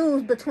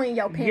choose between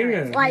your parents.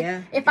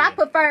 If I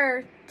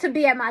prefer to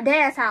be at my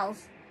dad's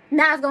house,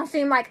 now it's going to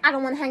seem like I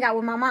don't want to hang out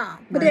with my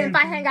mom. But then if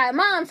I hang out at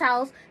mom's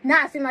house,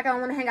 now it seems like I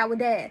don't want to hang out with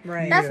dad.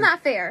 That's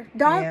not fair.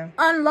 Don't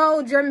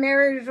unload your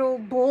marital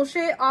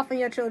bullshit off on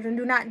your children.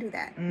 Do not do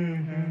that.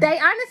 They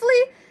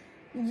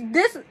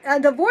honestly, a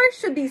divorce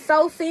should be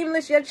so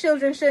seamless, your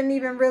children shouldn't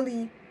even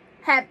really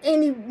have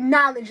any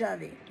knowledge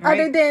of it.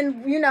 Other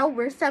than,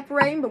 we're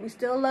separating, but we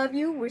still love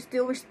you. We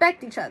still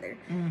respect each other.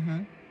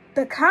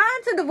 The con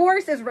to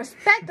divorce is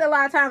respect a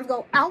lot of times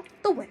go out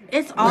the window.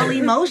 It's all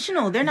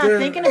emotional. They're not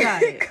thinking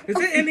about it. Is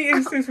there any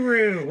instance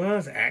where it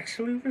was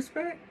actually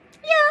respect?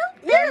 Yeah.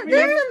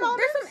 There's some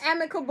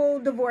amicable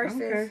divorces.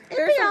 Okay.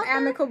 There's some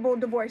amicable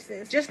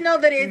divorces. Just know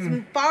that it's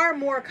far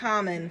more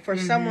common for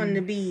someone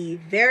to be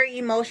very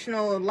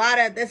emotional.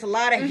 There's a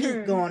lot of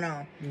heat going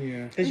on.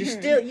 Yeah. Because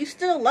you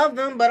still love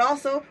them, but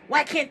also,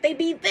 why can't they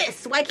be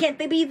this? Why can't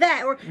they be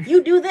that? Or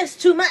you do this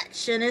too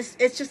much, and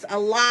it's just a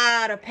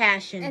lot of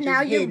passion. And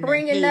now you're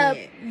bringing up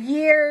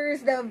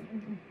years of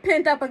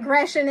pent up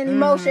aggression and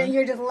emotion.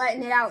 You're just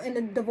letting it out in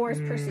the divorce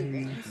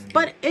proceedings.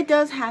 But it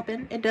does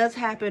happen. It does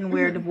happen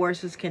where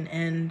divorces can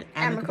end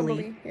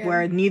amicably,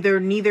 where neither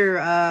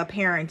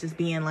parent is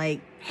being like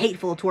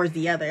hateful towards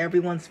the other.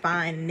 Everyone's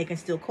fine and they can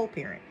still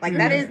co-parent. Like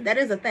that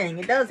is a thing.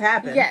 It does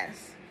happen.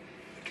 Yes.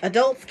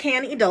 Adults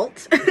can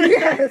adult.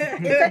 Yes,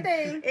 it's a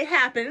thing. It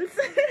happens.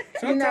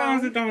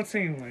 Sometimes it don't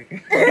seem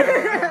like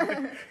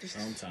it.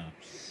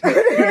 Sometimes.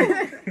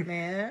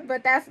 Man.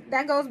 But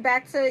that goes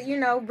back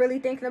to, really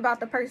thinking about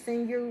the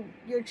person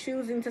you're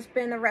choosing to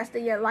spend the rest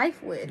of your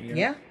life with.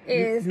 Yeah.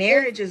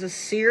 Marriage is a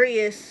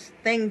serious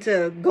thing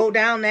to go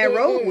down that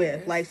road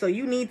with. Like, so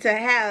you need to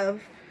have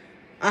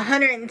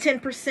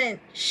 110%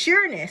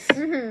 sureness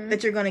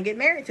that you're going to get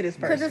married to this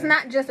person. Because it's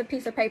not just a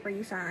piece of paper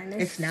you sign.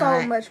 It's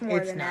so much more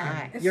than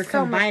that. You're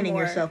combining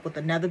yourself with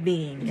another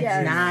being.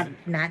 Yes. It's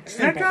not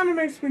simple. That kind of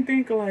makes me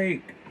think,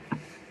 like,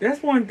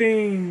 that's one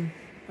thing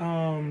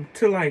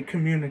to, like,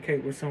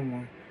 communicate with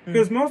someone.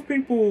 Because most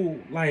people,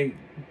 like,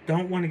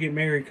 don't want to get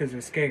married because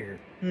they're scared.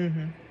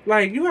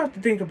 Like, you have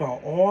to think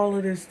about all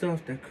of this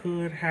stuff that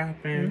could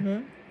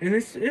happen. And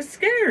it's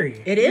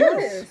scary. It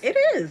is. It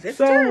is. It's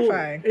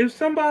terrifying. If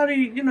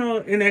somebody,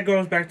 and that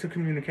goes back to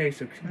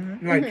communication.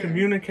 Like,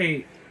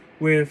 communicate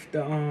with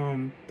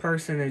the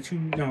person that you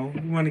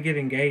want to get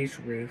engaged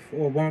with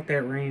or want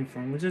that ring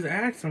from. Just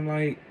ask them,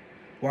 like,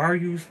 why are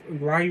you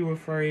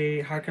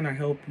afraid? How can I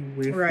help you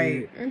with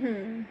it?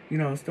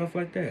 Stuff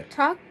like that.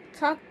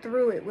 Talk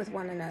through it with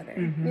one another.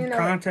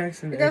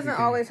 Context and it doesn't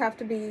everything. always have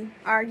to be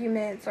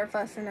arguments or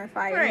fussing or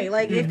fighting. Right.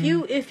 Like if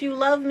you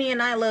love me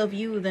and I love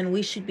you, then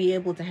we should be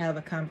able to have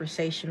a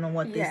conversation on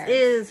what this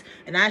is,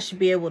 and I should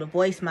be able to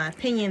voice my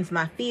opinions,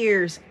 my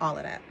fears, all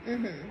of that.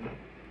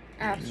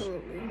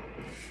 Absolutely.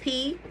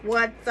 P,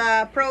 what's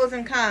pros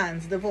and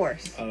cons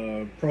divorce?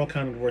 Pro and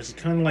con of divorce is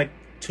kind of like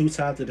two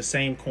sides of the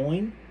same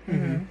coin.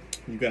 You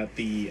got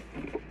the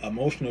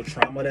emotional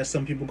trauma that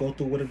some people go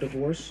through with a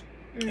divorce.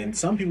 And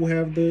some people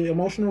have the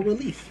emotional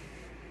relief.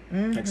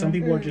 Like some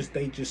people are just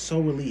so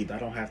relieved. I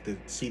don't have to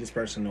see this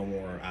person no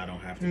more. I don't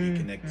have to be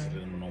connected to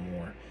them no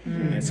more.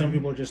 And some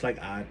people are just like,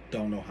 I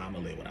don't know how I'm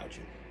gonna live without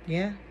you.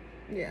 Yeah.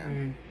 Yeah.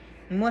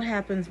 And what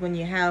happens when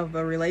you have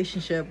a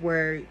relationship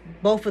where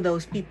both of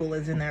those people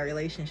is in that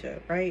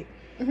relationship, right?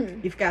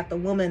 You've got the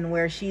woman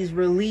where she's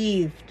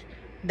relieved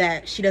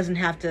that she doesn't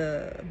have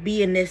to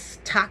be in this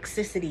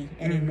toxicity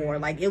anymore.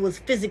 Like, it was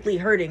physically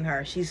hurting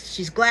her.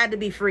 She's glad to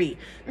be free.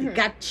 You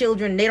got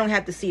children, they don't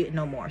have to see it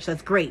no more. So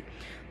it's great.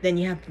 Then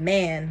you have the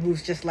man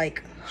who's just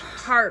like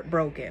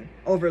heartbroken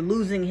over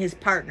losing his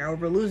partner,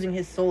 over losing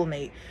his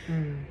soulmate.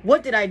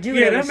 What did I do?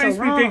 That makes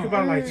me think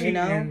about like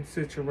cheating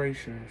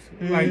situations.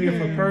 Like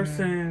if a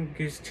person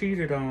gets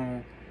cheated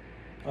on,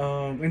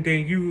 and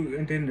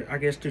then I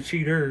guess the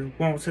cheater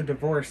wants a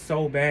divorce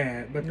so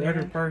bad, but the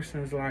other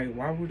person's like,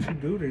 why would you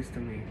do this to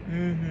me?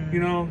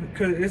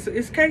 Because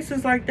it's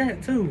cases like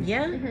that too.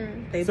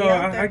 So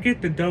I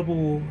get the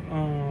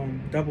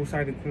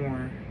double-sided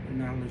coin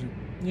analogy.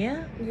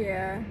 Yeah.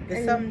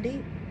 It's something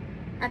deep.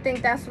 I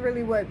think that's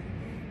really what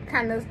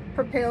kind of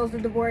propels the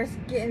divorce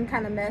getting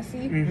kind of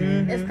messy.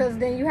 It's because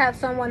then you have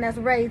someone that's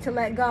ready to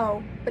let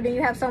go, but then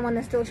you have someone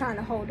that's still trying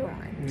to hold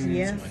on.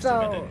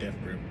 So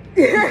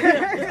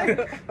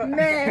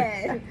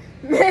man,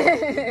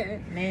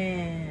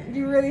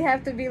 you really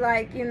have to be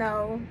like,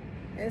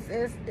 it's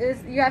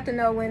you have to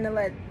know when to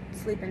let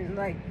sleeping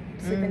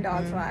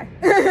dogs fly.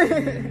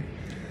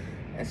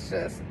 It's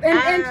just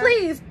and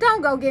please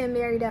don't go getting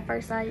married at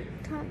first sight.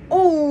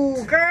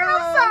 Oh, girl,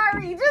 I'm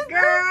sorry,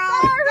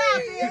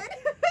 sorry.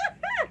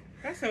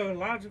 That's so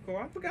illogical.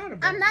 I forgot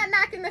about. I'm not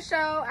knocking the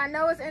show. I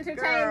know it's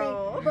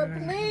entertaining, but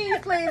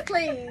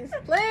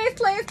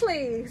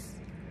please,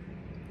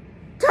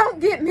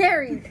 don't get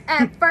married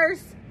at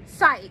first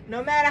sight.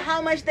 No matter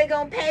how much they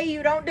gonna pay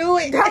you, don't do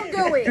it. Don't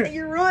do it.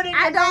 You're ruining.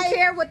 I don't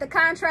care what the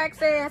contract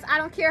says. I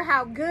don't care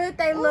how good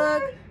they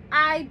look.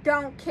 I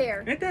don't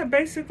care. Ain't that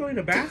basically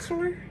The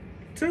Bachelor,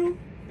 too?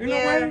 In a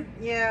way?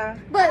 Yeah.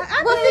 But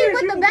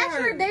with The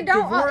Bachelor, they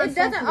don't. It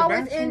doesn't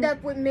always end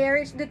up with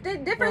marriage. The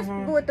difference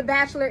with The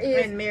Bachelor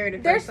is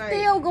they're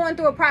still going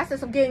through a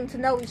process of getting to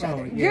know each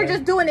other. You're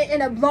just doing it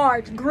in a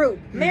large group.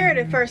 Married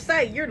at first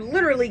sight, you're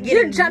literally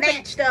getting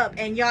matched up,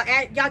 and y'all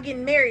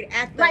getting married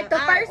at the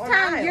first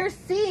time you're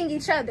seeing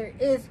each other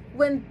is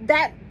when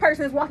that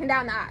person is walking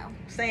down the aisle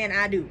saying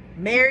 "I do."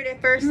 Married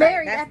at first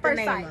sight. That's the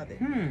name of it.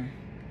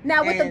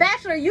 Now, with The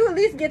Bachelor, you at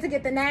least get to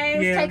get the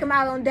names, take them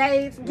out on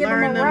dates, give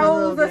them a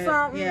rose or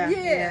something.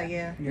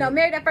 Yeah. No,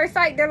 Married at First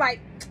Sight, they're like...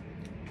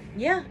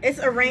 Yeah, it's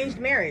arranged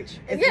marriage.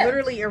 It's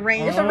literally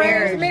arranged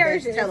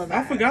marriages.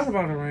 I forgot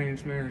about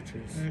arranged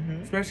marriages,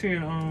 especially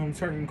in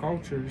certain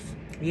cultures.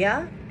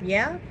 Yeah,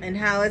 and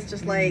how it's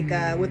just like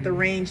with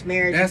arranged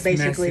marriage, it's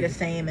basically the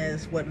same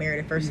as what Married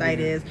at First Sight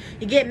is.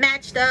 You get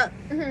matched up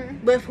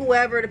with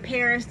whoever the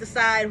parents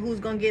decide who's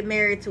gonna get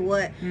married to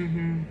what.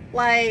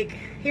 Like,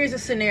 here's a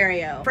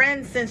scenario: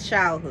 friends since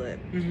childhood.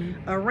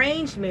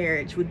 Arranged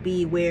marriage would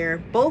be where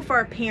both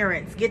our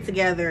parents get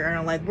together and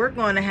are like, we're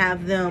going to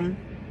have them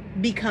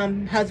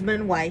become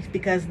husband and wife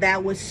because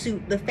that would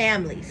suit the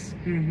families,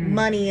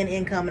 money and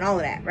income and all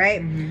of that,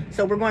 right?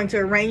 So we're going to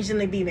arrange them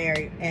to be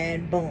married,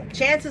 and boom.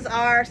 Chances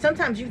are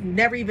sometimes you've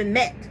never even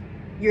met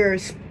your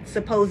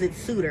supposed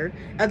suitor.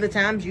 Other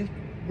times you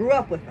grew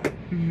up with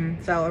them.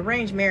 So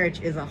arranged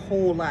marriage is a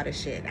whole lot of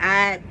shit.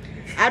 I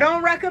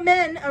don't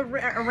recommend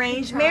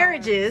arranged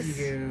marriages,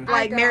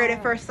 like Married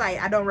at First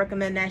Sight. I don't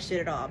recommend that shit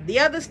at all. The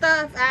other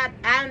stuff, I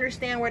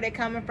understand where they're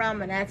coming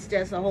from, and that's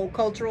just a whole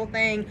cultural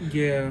thing.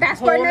 Yeah, that's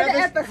for another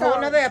episode. Whole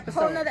another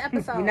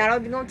episode. We're not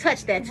even gonna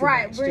touch that too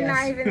right. much, We're just.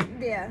 not even.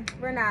 Yeah,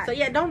 we're not. So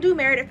yeah, don't do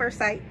Married at First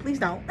Sight. Please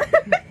don't.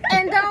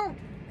 and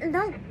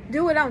don't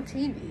do it on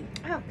TV.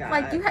 Oh, God.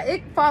 Like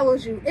it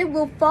follows you. It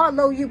will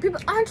follow you. People,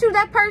 aren't you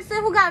that person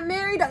who got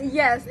married?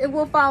 Yes, it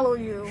will follow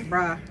you.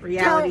 Bruh,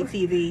 reality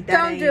TV.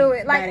 Don't do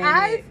it. Like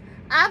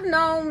I've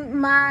known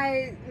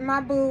my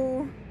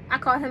boo. I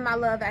call him my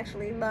love,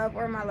 actually, love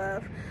or my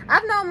love.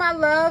 I've known my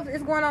love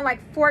is going on like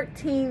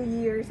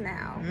 14 years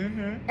now,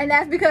 and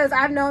that's because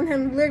I've known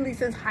him literally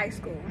since high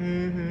school.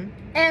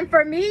 And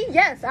for me,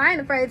 yes, I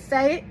ain't afraid to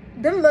say it.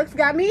 Them looks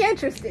got me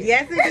interested.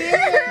 Yes, it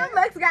did. Them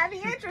looks got me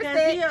interested.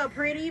 Cause he a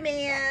pretty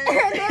man.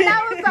 And then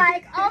I was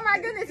like, oh my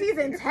goodness, he's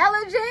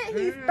intelligent,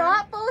 he's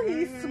thoughtful,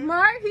 he's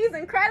smart, he's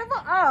incredible.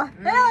 Oh,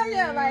 hell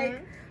yeah,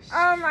 like,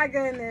 oh my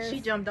goodness.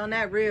 She jumped on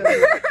that real.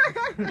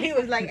 He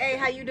was like, hey,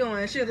 how you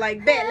doing? She was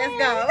like, bet, let's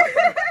go.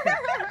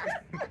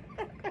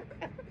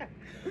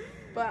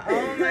 But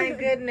oh my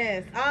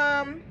goodness.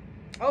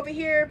 Over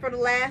here for the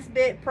last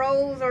bit,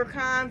 pros or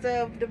cons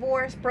of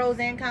divorce, pros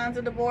and cons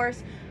of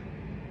divorce.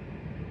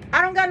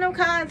 I don't got no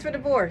cons for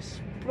divorce.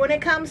 When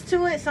it comes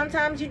to it,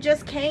 sometimes you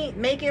just can't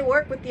make it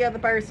work with the other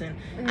person.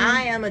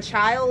 I am a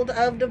child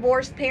of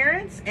divorced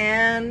parents,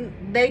 and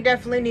they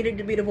definitely needed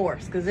to be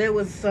divorced because there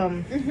was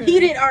some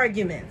heated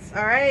arguments,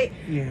 all right?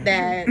 Yeah.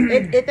 That,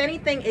 if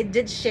anything, it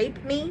did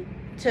shape me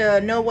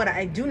to know what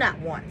I do not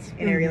want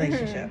in a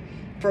relationship,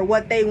 for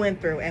what they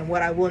went through and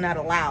what I will not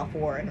allow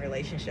for in a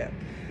relationship.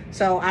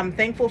 So I'm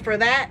thankful for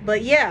that.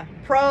 But yeah,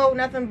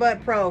 nothing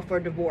but pro for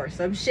divorce.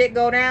 Some shit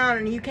go down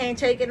and you can't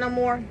take it no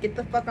more, get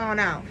the fuck on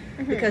out.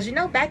 Because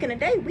back in the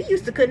day, we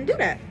couldn't do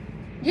that.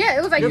 Yeah,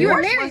 it was like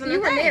divorce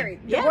you were married.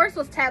 Yeah. Divorce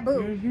was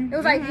taboo. It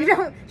was like you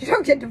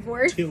don't get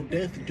divorced. Till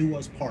death do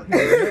us part.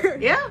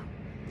 Yeah.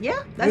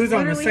 That's it was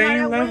on the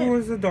same level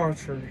as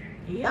adultery.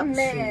 Yep.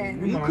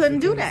 Man. You couldn't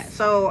do that.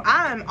 So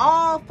I'm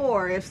all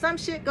for, if some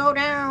shit go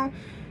down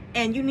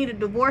and you need to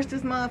divorce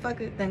this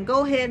motherfucker, then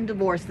go ahead and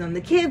divorce them.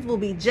 The kids will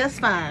be just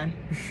fine.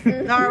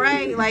 All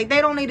right? Like, they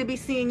don't need to be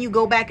seeing you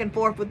go back and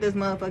forth with this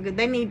motherfucker.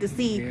 They need to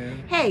see,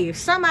 hey, if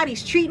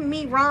somebody's treating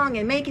me wrong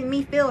and making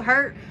me feel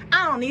hurt,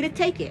 I don't need to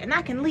take it and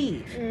I can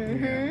leave.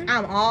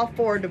 I'm all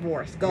for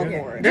divorce. Go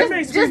for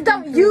it. Just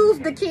don't use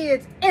the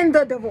kids in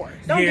the divorce.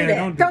 Don't do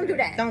that. Don't do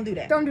that. Don't do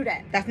that. Don't do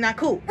that. That's not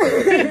cool.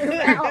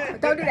 At all.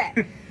 Don't do that.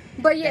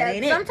 But yeah,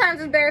 sometimes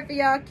it's better for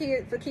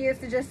the kids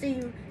to just see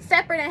you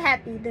separate and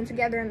happy than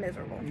together and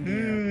miserable.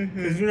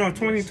 Because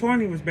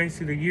 2020 was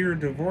basically the year of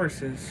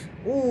divorces.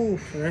 Ooh,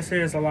 so that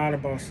says a lot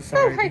about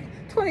society. Like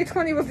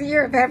 2020 was the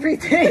year of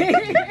everything.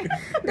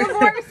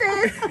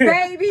 Divorces,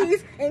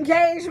 babies,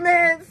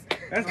 engagements,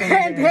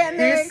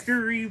 pandemics.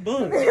 History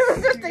books. It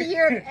was just a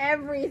year of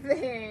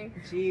everything.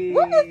 Jeez.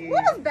 What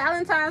was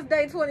Valentine's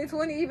Day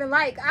 2020 even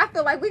like? I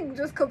feel like we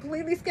just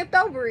completely skipped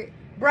over it.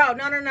 Bro,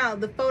 no.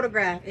 The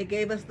photograph. It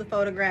gave us the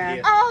photograph.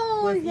 Yeah.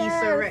 Oh, with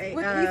Issa Rae.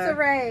 With Issa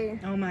Rae.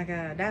 Oh my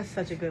God, that's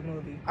such a good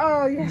movie.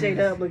 Oh yeah.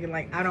 J-Dub looking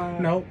like, I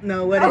don't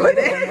know what it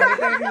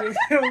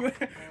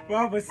is.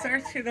 Well, but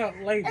search it up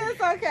later. It's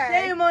okay.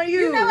 Shame on you.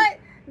 You know what?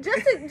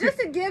 Just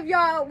to give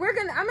y'all,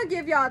 I'm gonna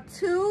give y'all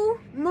 2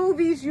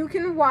 movies you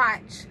can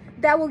watch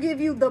that will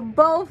give you the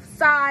both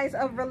sides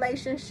of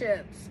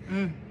relationships.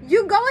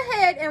 You go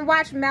ahead and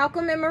watch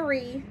Malcolm and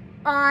Marie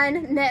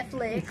on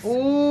Netflix.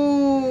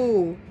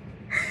 Ooh.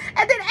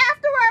 And then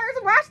afterwards,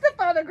 watch The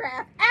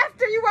Photograph.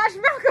 After you watch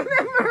Malcolm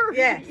and Marie.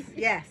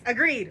 Yes.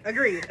 Agreed. In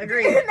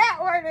that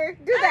order.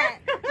 Do that.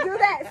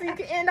 So you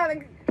can end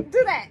on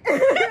do that.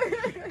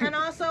 And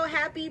also,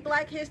 happy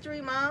Black History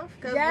Month.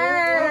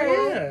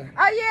 Yes.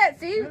 Oh yeah.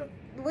 See,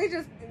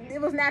 it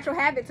was natural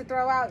habit to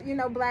throw out,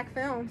 Black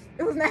films.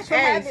 It was natural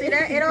habit. See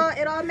that?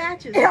 It all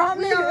matches. We all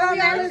in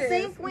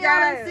sync. We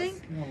all in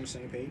sync. We're on the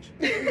same page.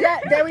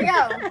 Yeah,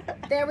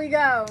 there we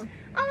go.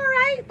 All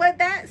right, but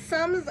that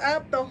sums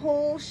up the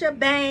whole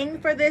shebang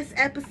for this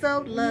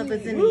episode. Love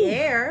is in the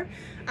air.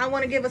 I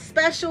want to give a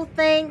special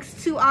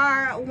thanks to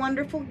our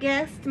wonderful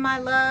guest, my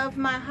love,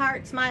 my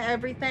hearts, my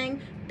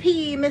everything,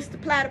 P.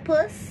 Mr.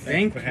 Platypus.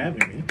 Thank you for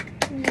having me.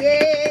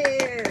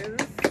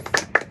 Yes.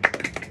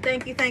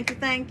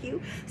 Thank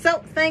you.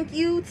 So, thank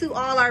you to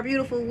all our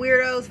beautiful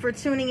weirdos for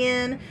tuning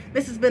in.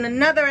 This has been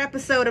another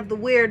episode of the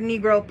Weird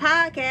Negro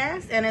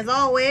Podcast. And as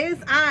always,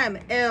 I'm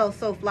L.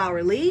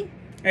 Soulflower Lee.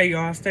 Hey,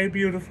 y'all, stay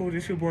beautiful.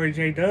 This your boy,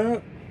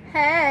 J-Dub.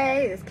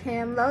 Hey, it's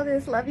Cam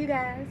Lotus. Love you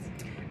guys.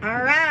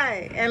 All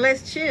right. And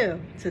let's chill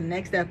to the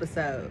next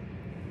episode.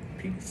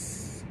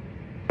 Peace.